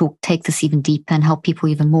point and take this even deeper and help people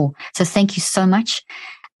even more. So thank you so much.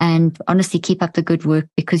 And honestly, keep up the good work,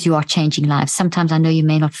 because you are changing lives. Sometimes I know you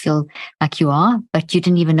may not feel like you are, but you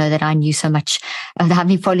didn't even know that I knew so much. I've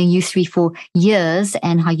been following you 3-4 years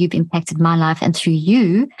and how you've impacted my life. And through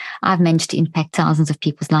you, I've managed to impact thousands of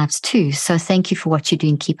people's lives too. So thank you for what you're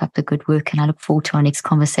doing. Keep up the good work. And I look forward to our next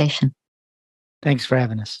conversation. Thanks for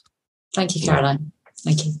having us. Thank you, Caroline.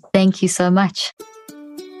 Thank you. Thank you so much.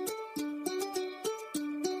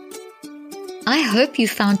 I hope you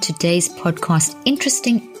found today's podcast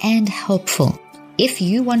interesting and helpful. If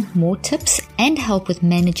you want more tips and help with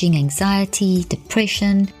managing anxiety,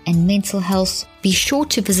 depression, and mental health, be sure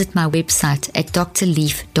to visit my website at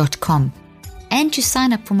drleaf.com and to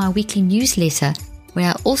sign up for my weekly newsletter,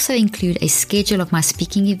 where I also include a schedule of my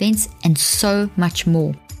speaking events and so much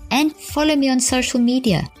more. And follow me on social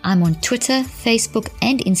media. I'm on Twitter, Facebook,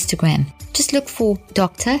 and Instagram. Just look for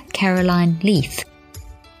Dr. Caroline Leaf.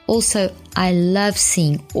 Also, I love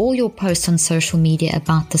seeing all your posts on social media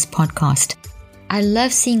about this podcast. I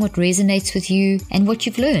love seeing what resonates with you and what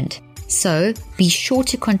you've learned. So be sure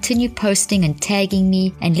to continue posting and tagging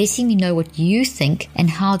me and letting me know what you think and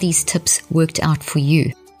how these tips worked out for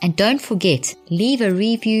you. And don't forget, leave a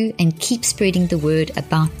review and keep spreading the word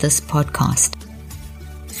about this podcast.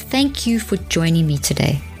 Thank you for joining me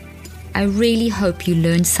today. I really hope you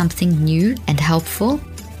learned something new and helpful.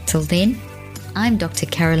 Till then, I'm Dr.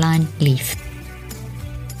 Caroline Leaf.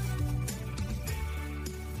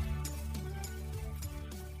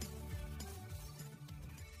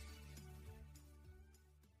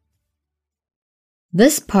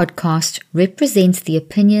 This podcast represents the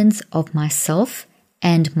opinions of myself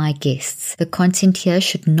and my guests. The content here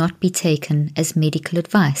should not be taken as medical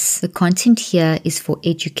advice. The content here is for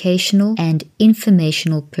educational and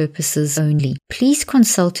informational purposes only. Please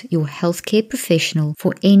consult your healthcare professional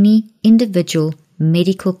for any individual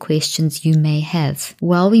medical questions you may have.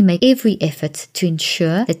 While we make every effort to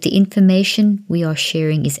ensure that the information we are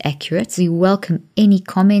sharing is accurate, we welcome any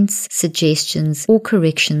comments, suggestions, or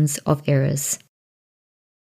corrections of errors.